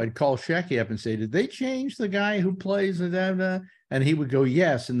immediately do? I'd call Shecky up and say, "Did they change the guy who plays the?" And he would go,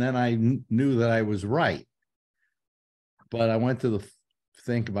 "Yes," and then I knew that I was right. But I went to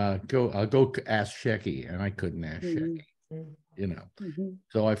think about it. I'll go ask Shecky, and I couldn't ask Shecky,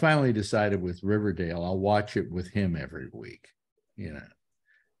 So I finally decided with Riverdale, I'll watch it with him every week, and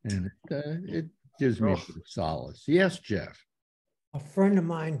it gives me a bit of solace. Yes, Jeff. A friend of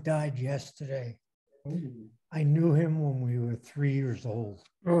mine died yesterday. I knew him when we were 3 years old.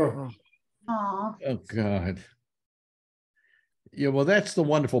 Oh God. Yeah, well, that's the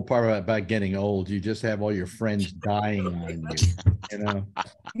wonderful part about getting old. You just have all your friends dying on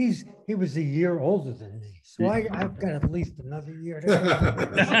you, He was a year older than me, so I've got at least another year to go.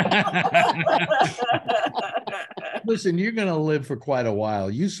 Listen, you're going to live for quite a while.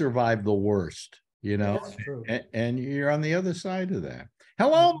 You survived the worst, That's true. And you're on the other side of that.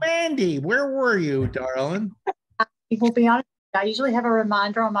 Hello, Mandy. Where were you, darling? We'll be honest. I usually have a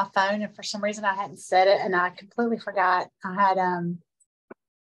reminder on my phone, and for some reason I hadn't set it, and I completely forgot. I had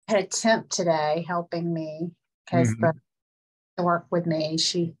a temp today helping me because the work with me,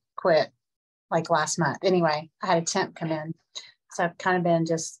 she quit like last month. Anyway, I had a temp come in, so I've kind of been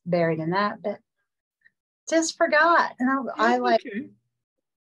just buried in that, but just forgot. And I like,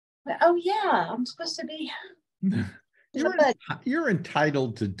 oh yeah, I'm supposed to be. You're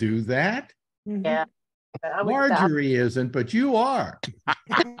entitled to do that. Yeah. Marjorie isn't, but you are.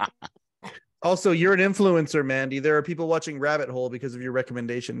 Also, you're an influencer, Mandy. There are people watching Rabbit Hole because of your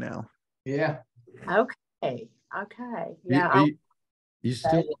recommendation now. Yeah. Okay. Yeah.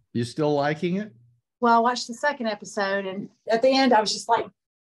 You still liking it? Well, I watched the second episode, and at the end, I was just like,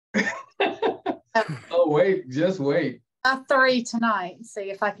 "Oh wait, just wait." 3 tonight. And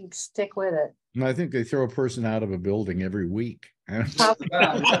see if I can stick with it. And I think they throw a person out of a building every week.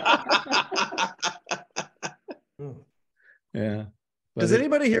 Yeah. Does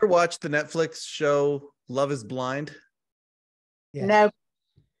anybody here watch the Netflix show Love is Blind? Yeah.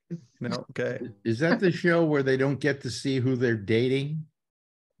 No. Okay. Is that the show where they don't get to see who they're dating?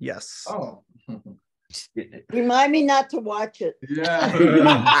 Yes. Oh. Remind me not to watch it. Yeah.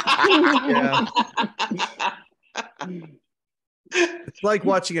 It's like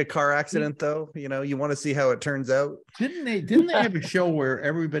watching a car accident, though. You want to see how it turns out. Didn't they have a show where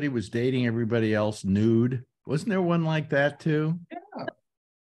everybody was dating everybody else nude? Wasn't there one like that too? Yeah.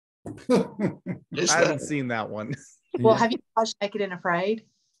 I haven't seen that one. Well, have you watched Naked and Afraid?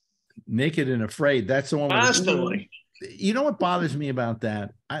 Naked and Afraid. That's the one. Constantly. You know what bothers me about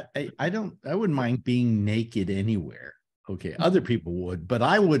that? I wouldn't mind being naked anywhere. Okay, other people would, but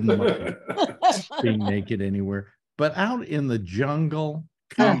I wouldn't mind being naked anywhere. But out in the jungle,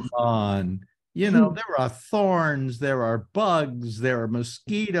 come on. There are thorns, there are bugs, there are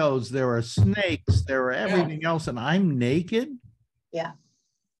mosquitoes, there are snakes, there are everything else, and I'm naked? Yeah.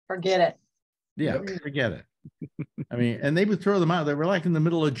 Forget it. Yeah, forget it. I mean, and they would throw them out. They were like in the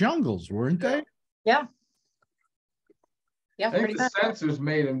middle of jungles, weren't they? Yeah. Yeah, I think the censors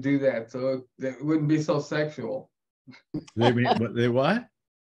made them do that so it wouldn't be so sexual. They what?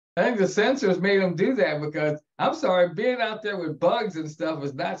 I think the censors made them do that because, I'm sorry, being out there with bugs and stuff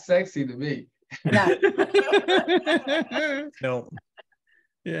is not sexy to me. No.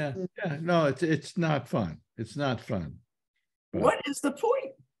 Yeah. No, it's not fun. It's not fun. But what is the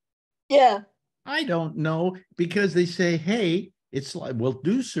point? Yeah. I don't know, because they say, hey, it's like, we'll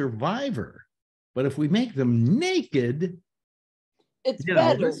do Survivor, but if we make them naked, it's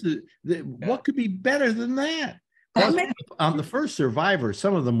better. What could be better than that? Plus, on the first Survivor,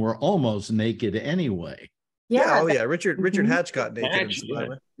 some of them were almost naked anyway. Yeah. Oh yeah. Richard Hatch got naked in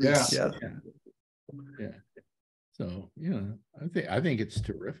Survivor. Yeah. So I think it's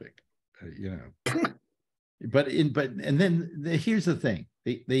terrific. But here's the thing: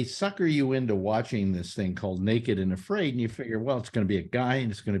 they sucker you into watching this thing called Naked and Afraid, and you figure, well, it's going to be a guy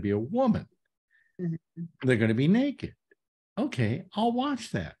and it's going to be a woman. Mm-hmm. They're going to be naked. Okay, I'll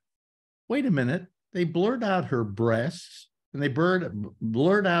watch that. Wait a minute. They blurred out her breasts and they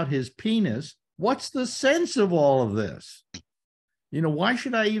blurred out his penis. What's the sense of all of this? Why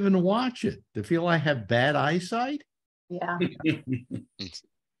should I even watch it? To feel I have bad eyesight? Yeah.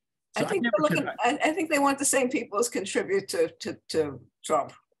 I think they want the same people as contribute to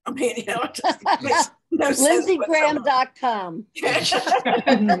Trump. I mean, it just makes no sense. LindseyGraham.com.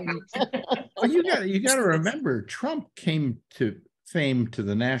 Well, you got to remember, Trump came to fame to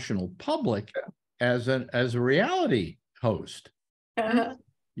the national public as a reality host,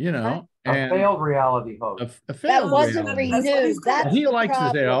 you know, A and failed reality host. a That failed wasn't reality. renewed. That's He the likes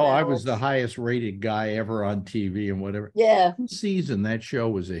to say, problem, "Oh, I was Alex. the highest rated guy ever on TV and whatever." Yeah. One season that show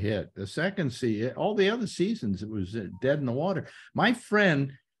was a hit. The second season, all the other seasons, it was dead in the water. My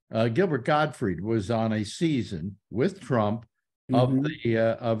friend Gilbert Gottfried was on a season with Trump of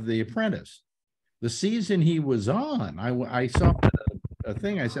the Apprentice. The season he was on, I saw a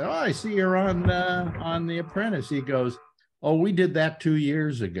thing. I said, "Oh, I see you're on The Apprentice." He goes, "Oh, we did that 2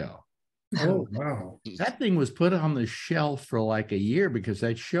 years ago." Oh, wow. That thing was put on the shelf for like a year because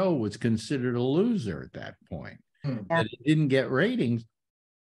that show was considered a loser at that point. That it didn't get ratings.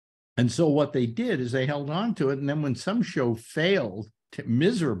 And so what they did is they held on to it. And then when some show failed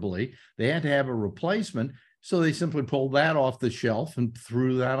miserably, they had to have a replacement. So they simply pulled that off the shelf and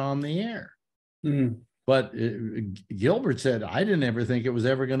threw that on the air. But Gilbert said, "I didn't ever think it was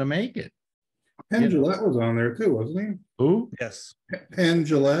ever going to make it." Penn Jillette was on there too, wasn't he? Who? Yes. Penn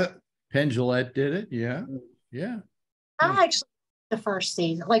Jillette. Penn Jillette did it. Yeah. Yeah. I actually the first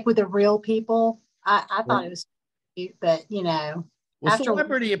season, like with the real people, I thought it was cute, but you know, Well, after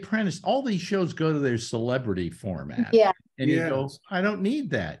Celebrity Apprentice, all these shows go to their celebrity format. Yeah. And you go, I don't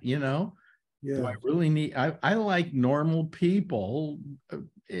need that, you know? Do I really need, I like normal people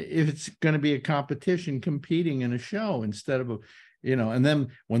if it's going to be a competition competing in a show instead of a, you know, and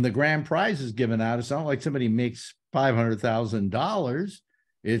then when the grand prize is given out, it's not like somebody makes $500,000.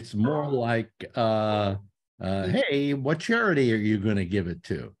 It's more like, hey, what charity are you going to give it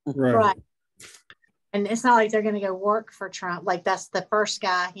to? Right. And it's not like they're going to go work for Trump. Like that's the first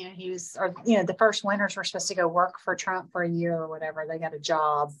guy, you know, he was, or, you know, the first winners were supposed to go work for Trump for a year or whatever. They got a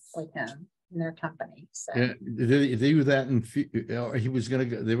job with him in their company. So they do that. And he was going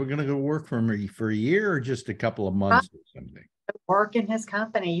to go, they were going to go work for him for a year or just a couple of months or something. Work in his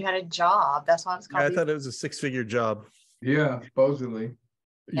company. You had a job. That's why it's called. I thought it was a 6-figure job. Yeah, supposedly.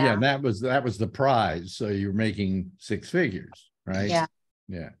 Yeah, that was the prize. So you're making 6 figures, right? Yeah.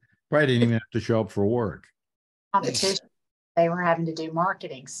 Yeah. Probably didn't even have to show up for work. Competition. They were having to do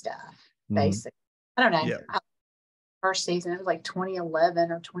marketing stuff, basically. I don't know. Yeah. First season, it was like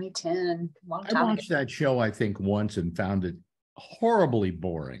 2011 or 2010. Long time I watched that show, I think, once and found it horribly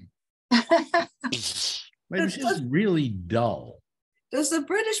boring. It was just really dull. Does the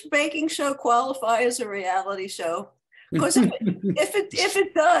British baking show qualify as a reality show? Because if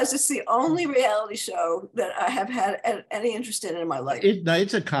it does, it's the only reality show that I have had any interest in my life.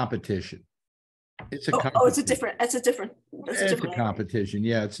 It's a competition. It's a competition. It's a competition.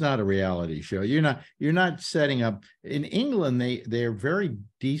 Yeah, it's not a reality show. You're not setting up in England. They're very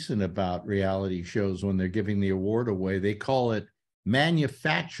decent about reality shows when they're giving the award away. They call it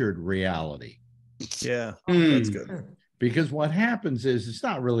manufactured reality. Yeah, that's good. Because what happens is it's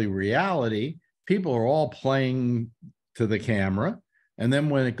not really reality. People are all playing to the camera. And then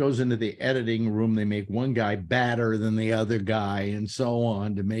when it goes into the editing room, they make one guy badder than the other guy and so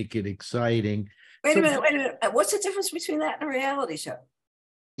on to make it exciting. Wait a minute. What's the difference between that and a reality show?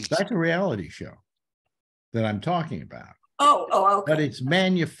 That's a reality show that I'm talking about. Oh, okay. But it's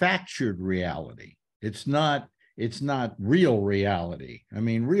manufactured reality. It's not real reality. I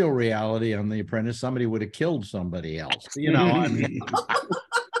mean, real reality on The Apprentice, somebody would have killed somebody else, you know. I mean,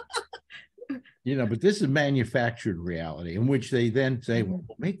 you know, but this is manufactured reality in which they then say, well,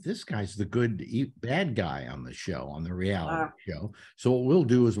 we'll make this guy's the bad guy on the show, on the reality show. So what we'll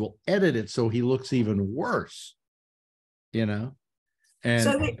do is we'll edit it so he looks even worse, you know. And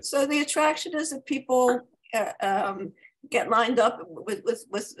so the attraction is that people get lined up with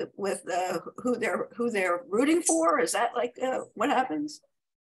who they're rooting for. Is that like what happens?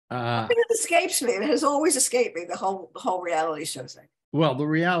 It escapes me. It has always escaped me, the whole reality show thing. Well, the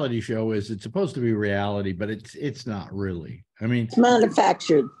reality show it's supposed to be reality, but it's not really. I mean, it's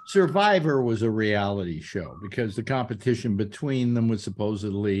manufactured. Survivor was a reality show because the competition between them was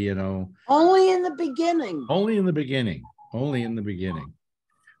supposedly, you know, only in the beginning. Only in the beginning. Only in the beginning.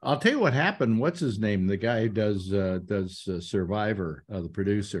 I'll tell you what happened. What's his name? The guy who does Survivor, the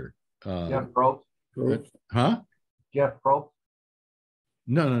producer. Jeff Probst. Huh? Jeff Probst.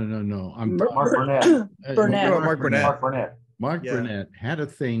 No. Mark Burnett. Mark Burnett had a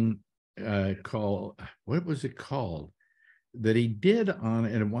thing called, what was it called? That he did on,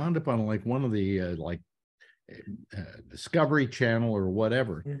 and it wound up on like one of the Discovery Channel or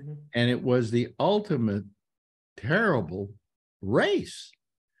whatever. And it was the ultimate terrible race.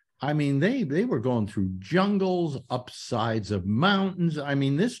 I mean, they were going through jungles, up sides of mountains. I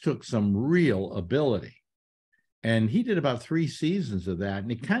mean, this took some real ability. And he did about 3 seasons of that.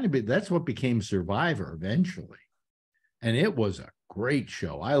 And it kind of, that's what became Survivor eventually. And it was a great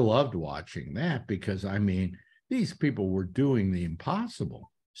show. I loved watching that because, I mean, these people were doing the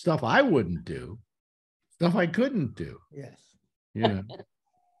impossible stuff I wouldn't do, stuff I couldn't do. Yes. You know,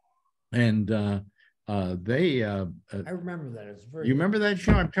 and they I remember that. It's very you remember that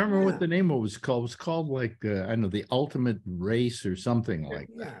show? I'm trying to remember Yeah. what the name of it was called. It was called like I know, The Ultimate Race or something like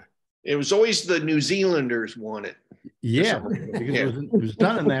that. Yeah. It was always the New Zealanders won it. Yeah, some reason. because Yeah. it was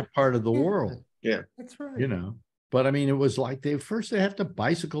done in that part of the world. Yeah. That's right. You know, but I mean, it was like they have to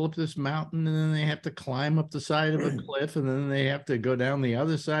bicycle up this mountain, and then they have to climb up the side of a cliff, and then they have to go down the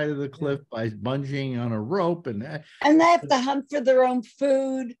other side of the cliff by bungeeing on a rope, and they have to hunt for their own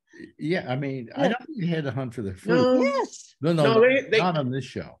food. yeah, I mean, I don't think they had to hunt for their food. No, Yes. No, they not on this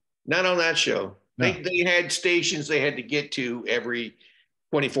show. not on that show. No. They had stations they had to get to every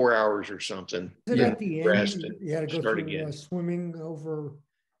 24 hours or something. Is it Yeah. at the Rest end, and you had to go start through again. swimming over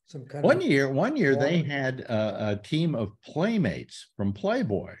some kind One of year they water. had a team of playmates from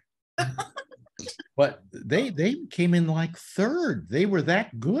Playboy, but they came in like third. They were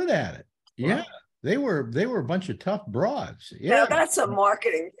that good at it. Yeah, Wow. they were a bunch of tough broads. Now Yeah, that's a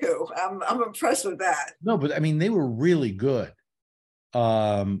marketing too. I'm impressed with that. no, but I mean they were really good.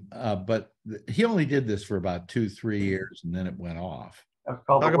 But he only did this for about 2-3 years, and then it went off. That's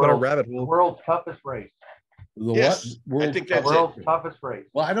called Talk the about a world's, rabbit the hole. world's toughest race. The Yes, what? I think The that's world's it. toughest race.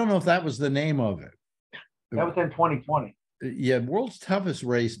 Well, I don't know if that was the name of it. That was in 2020. Yeah, World's Toughest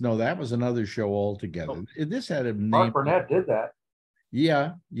Race. No, that was another show altogether. Oh. This had a name. Mark Burnett did that.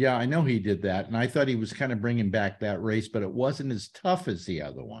 Yeah, I know he did that. And I thought he was kind of bringing back that race, but it wasn't as tough as the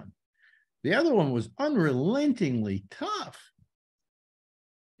other one. The other one was unrelentingly tough.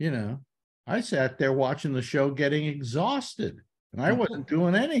 You know, I sat there watching the show getting exhausted, and I wasn't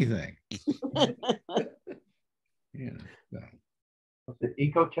doing anything. You know, so. What's the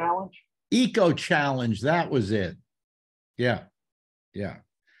Eco Challenge? Eco Challenge, that was it. Yeah.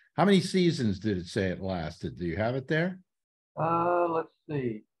 How many seasons did it say it lasted? Do you have it there? Let's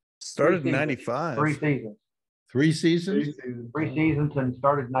see. Started in 95. 95. 3 seasons. 3 seasons? 3 seasons and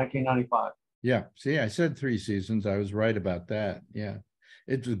started in 1995. Yeah. See, I said 3 seasons. I was right about that. Yeah.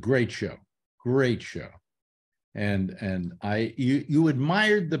 It's a great show. Great show. And you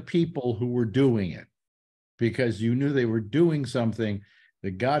admired the people who were doing it because you knew they were doing something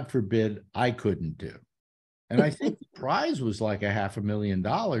that, God forbid, I couldn't do. And I think the prize was like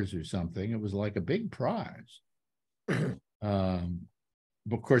 $500,000 or something. It was like a big prize. But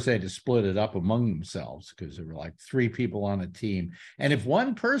of course, they had to split it up among themselves because there were like 3 people on a team. And if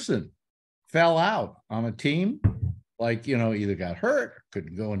one person fell out on a team, like, you know, either got hurt or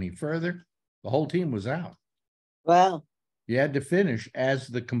couldn't go any further, the whole team was out. Wow. You had to finish as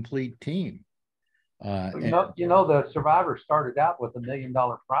the complete team. You know, the Survivor started out with $1 million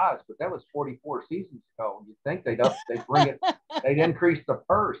prize, but that was 44 seasons ago. You'd think they'd bring it, they'd increase the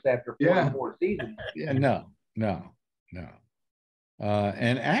purse after 44 seasons. Yeah, no.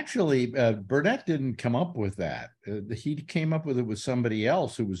 And actually, Burnett didn't come up with that. He came up with it with somebody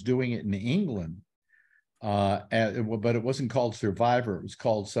else who was doing it in England. But it wasn't called Survivor. It was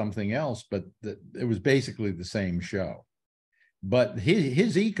called something else, but it was basically the same show. But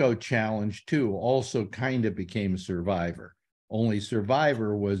his Eco Challenge, too, also kind of became Survivor. Only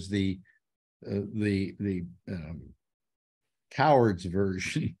Survivor was the cowards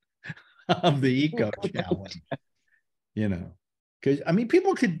version of the Eco Challenge. You know, because I mean,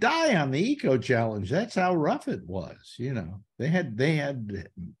 people could die on the Eco Challenge. That's how rough it was. You know, they had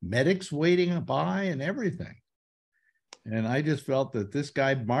medics waiting by and everything. And I just felt that this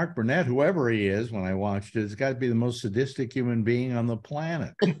guy, Mark Burnett, whoever he is, when I watched it, has got to be the most sadistic human being on the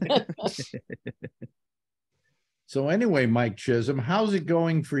planet. So anyway, Mike Chisholm, how's it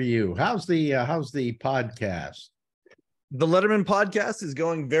going for you? How's the podcast? The Letterman podcast is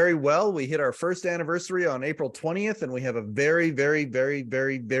going very well. We hit our first anniversary on April 20th, and we have a very, very, very,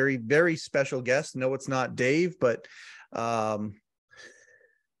 very, very, very special guest. No, it's not Dave, but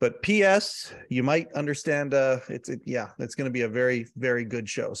P.S., you might understand. It's going to be a very, very good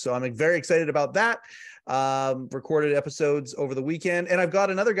show. So I'm very excited about that. Recorded episodes over the weekend, and I've got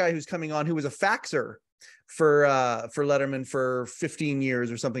another guy who's coming on who was a faxer for Letterman for 15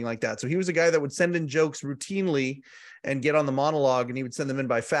 years or something like that. So he was a guy that would send in jokes routinely and get on the monologue, and he would send them in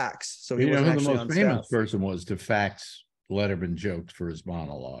by fax. So he wasn't actually on staff. The most famous person was to fax Letterman jokes for his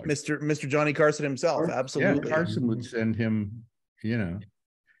monologue. Mr. Johnny Carson himself, absolutely. Yeah, Carson would send him, you know.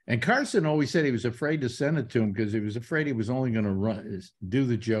 And Carson always said he was afraid to send it to him because he was afraid he was only going to do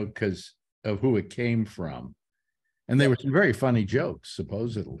the joke because of who it came from. And they were some very funny jokes,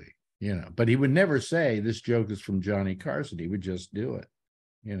 supposedly, you know. But he would never say this joke is from Johnny Carson. He would just do it,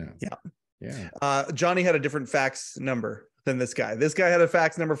 you know. Yeah. Yeah. Johnny had a different fax number. than this guy. This guy had a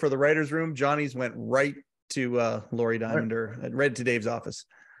fax number for the writer's room. Johnny's went right to Lori Diamond or right to Dave's office.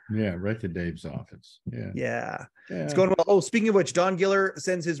 Yeah, right to Dave's office. Yeah. It's going well. Oh, speaking of which, Don Giller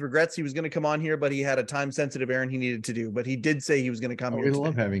sends his regrets. He was going to come on here, but he had a time-sensitive errand he needed to do. But he did say he was going to come here. We today.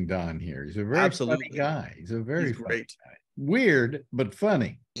 love having Don here. He's a very funny guy. He's a very great guy. Weird, but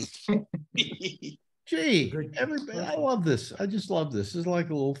funny. Gee, everybody, I love this. I just love this. This is like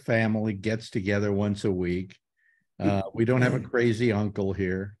a little family gets together once a week. We don't have a crazy uncle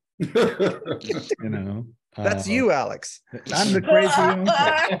here. You know. That's you, Alex. I'm the crazy uncle.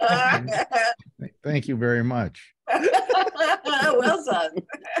 Thank you very much. Well done.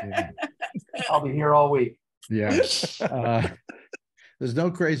 Yeah. I'll be here all week. Yeah. There's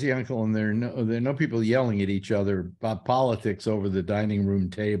no crazy uncle, and there are no people yelling at each other about politics over the dining room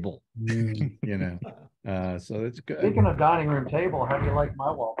table. You know, so it's good. Speaking of dining room table, how do you like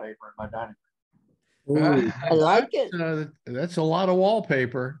my wallpaper in my dining room? I like it. That's a lot of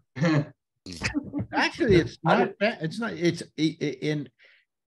wallpaper. Actually, it's not bad. It's not. It's in.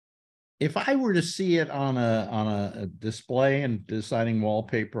 If I were to see it on a display and deciding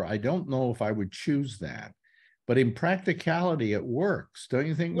wallpaper, I don't know if I would choose that. But in practicality, it works. Don't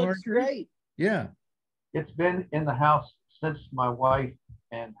you think, Looks Marjorie? great. Yeah. It's been in the house since my wife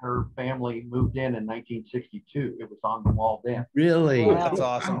and her family moved in 1962. It was on the wall then. Really? Wow. That's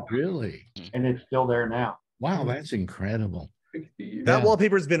awesome. Really? And it's still there now. Wow, that's incredible. That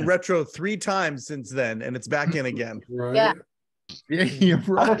wallpaper's been retro 3 times since then, and it's back in again. Right. Yeah. Yeah, you're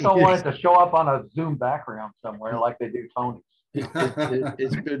right. I just don't want it to show up on a Zoom background somewhere like they do Tony's.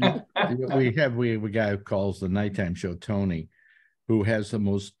 It's good. We have a guy who calls the nighttime show Tony, who has the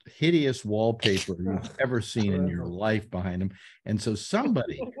most hideous wallpaper you've ever seen in your life behind him. And so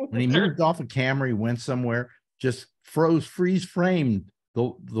somebody, when he moved off a camera, he went somewhere, just freeze framed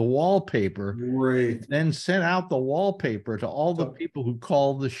the wallpaper, Great. then sent out the wallpaper to all the people who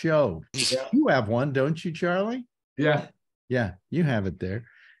call the show. Yeah. You have one, don't you, Charlie? Yeah. Yeah, you have it there.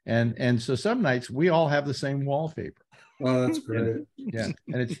 And so some nights we all have the same wallpaper. Oh, that's great. Yeah,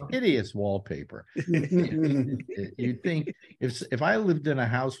 and it's hideous wallpaper. You'd think if I lived in a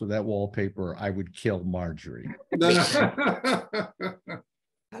house with that wallpaper, I would kill Marjorie.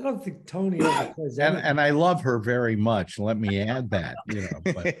 I don't think Tony ever says anything. And I love her very much. Let me add that,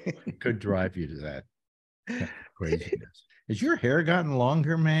 but it could drive you to that kind of craziness. Has your hair gotten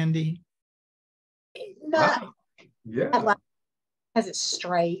longer, Mandy? No, Yeah. because it's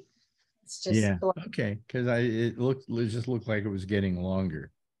straight. It's just okay. Because it just looked like it was getting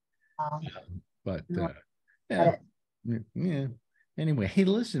longer. But yeah. Anyway, hey,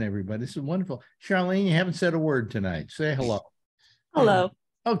 listen, everybody. This is wonderful. Charlene, you haven't said a word tonight. Say hello. Hello.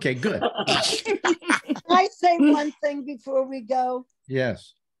 Okay, good. Can I say one thing before we go?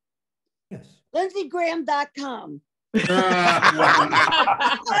 Yes. Yes. LindseyGraham.com.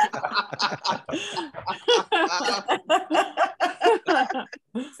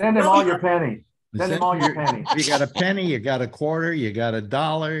 Send him all your pennies. Send him all your pennies. You got a penny, you got a quarter, you got a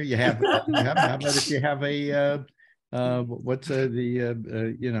dollar, you have how about if you have a what's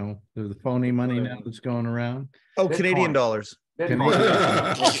the phony money now that's going around? Oh, Canadian dollars. The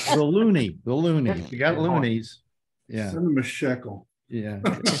loony. You got loonies. Yeah. Send him a shekel. Yeah.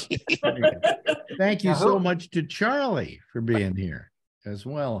 Thank you so much to Charlie for being here as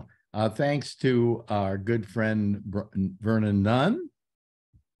well. Thanks to our good friend Vernon Nunn.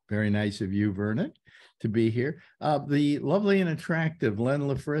 Very nice of you, Vernon, to be here. The lovely and attractive Len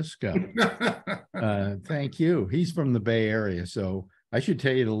LaFrisco. Thank you. He's from the Bay Area, so I should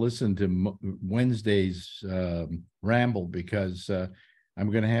tell you to listen to Wednesday's Ramble because I'm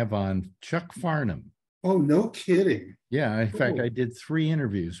going to have on Chuck Farnham. Oh, no kidding. Yeah, in fact, Cool. I did 3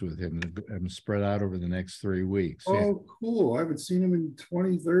 interviews with him and spread out over the next 3 weeks. Yeah. Oh, cool. I haven't seen him in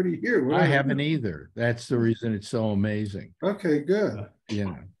 20, 30 years. I haven't either. That's the reason it's so amazing. Okay, good.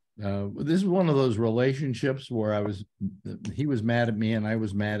 This is one of those relationships where he was mad at me and I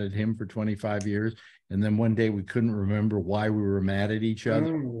was mad at him for 25 years. And then one day we couldn't remember why we were mad at each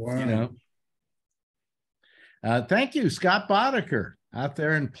other. Oh, wow. Thank you, Scott Boddicker, out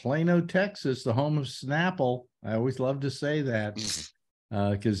there in Plano, Texas, the home of Snapple. I always love to say that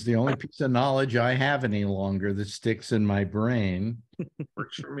because the only piece of knowledge I have any longer that sticks in my brain.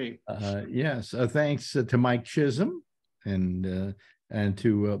 Works for me. Yes. Thanks to Mike Chisholm and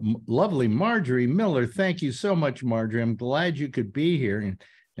to lovely Marjorie Miller. Thank you so much, Marjorie. I'm glad you could be here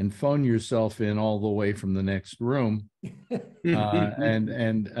and phone yourself in all the way from the next room.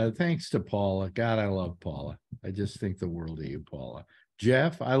 And thanks to Paula. God, I love Paula. I just think the world of you, Paula.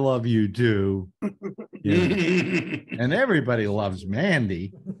 Jeff, I love you too. And everybody loves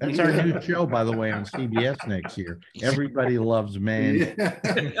Mandy. That's our new show, by the way, on CBS next year. Everybody loves Mandy.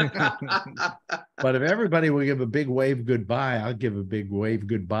 But if everybody will give a big wave goodbye, I'll give a big wave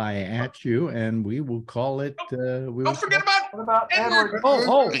goodbye at you, and we will call it. Don't forget about Edward.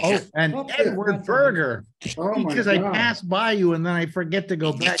 And Edward Berger. Oh Because I pass by you and then I forget to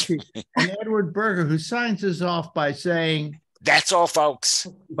go back to you. And Edward Berger, who signs us off by saying, That's all, folks.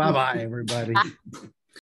 Bye-bye, everybody.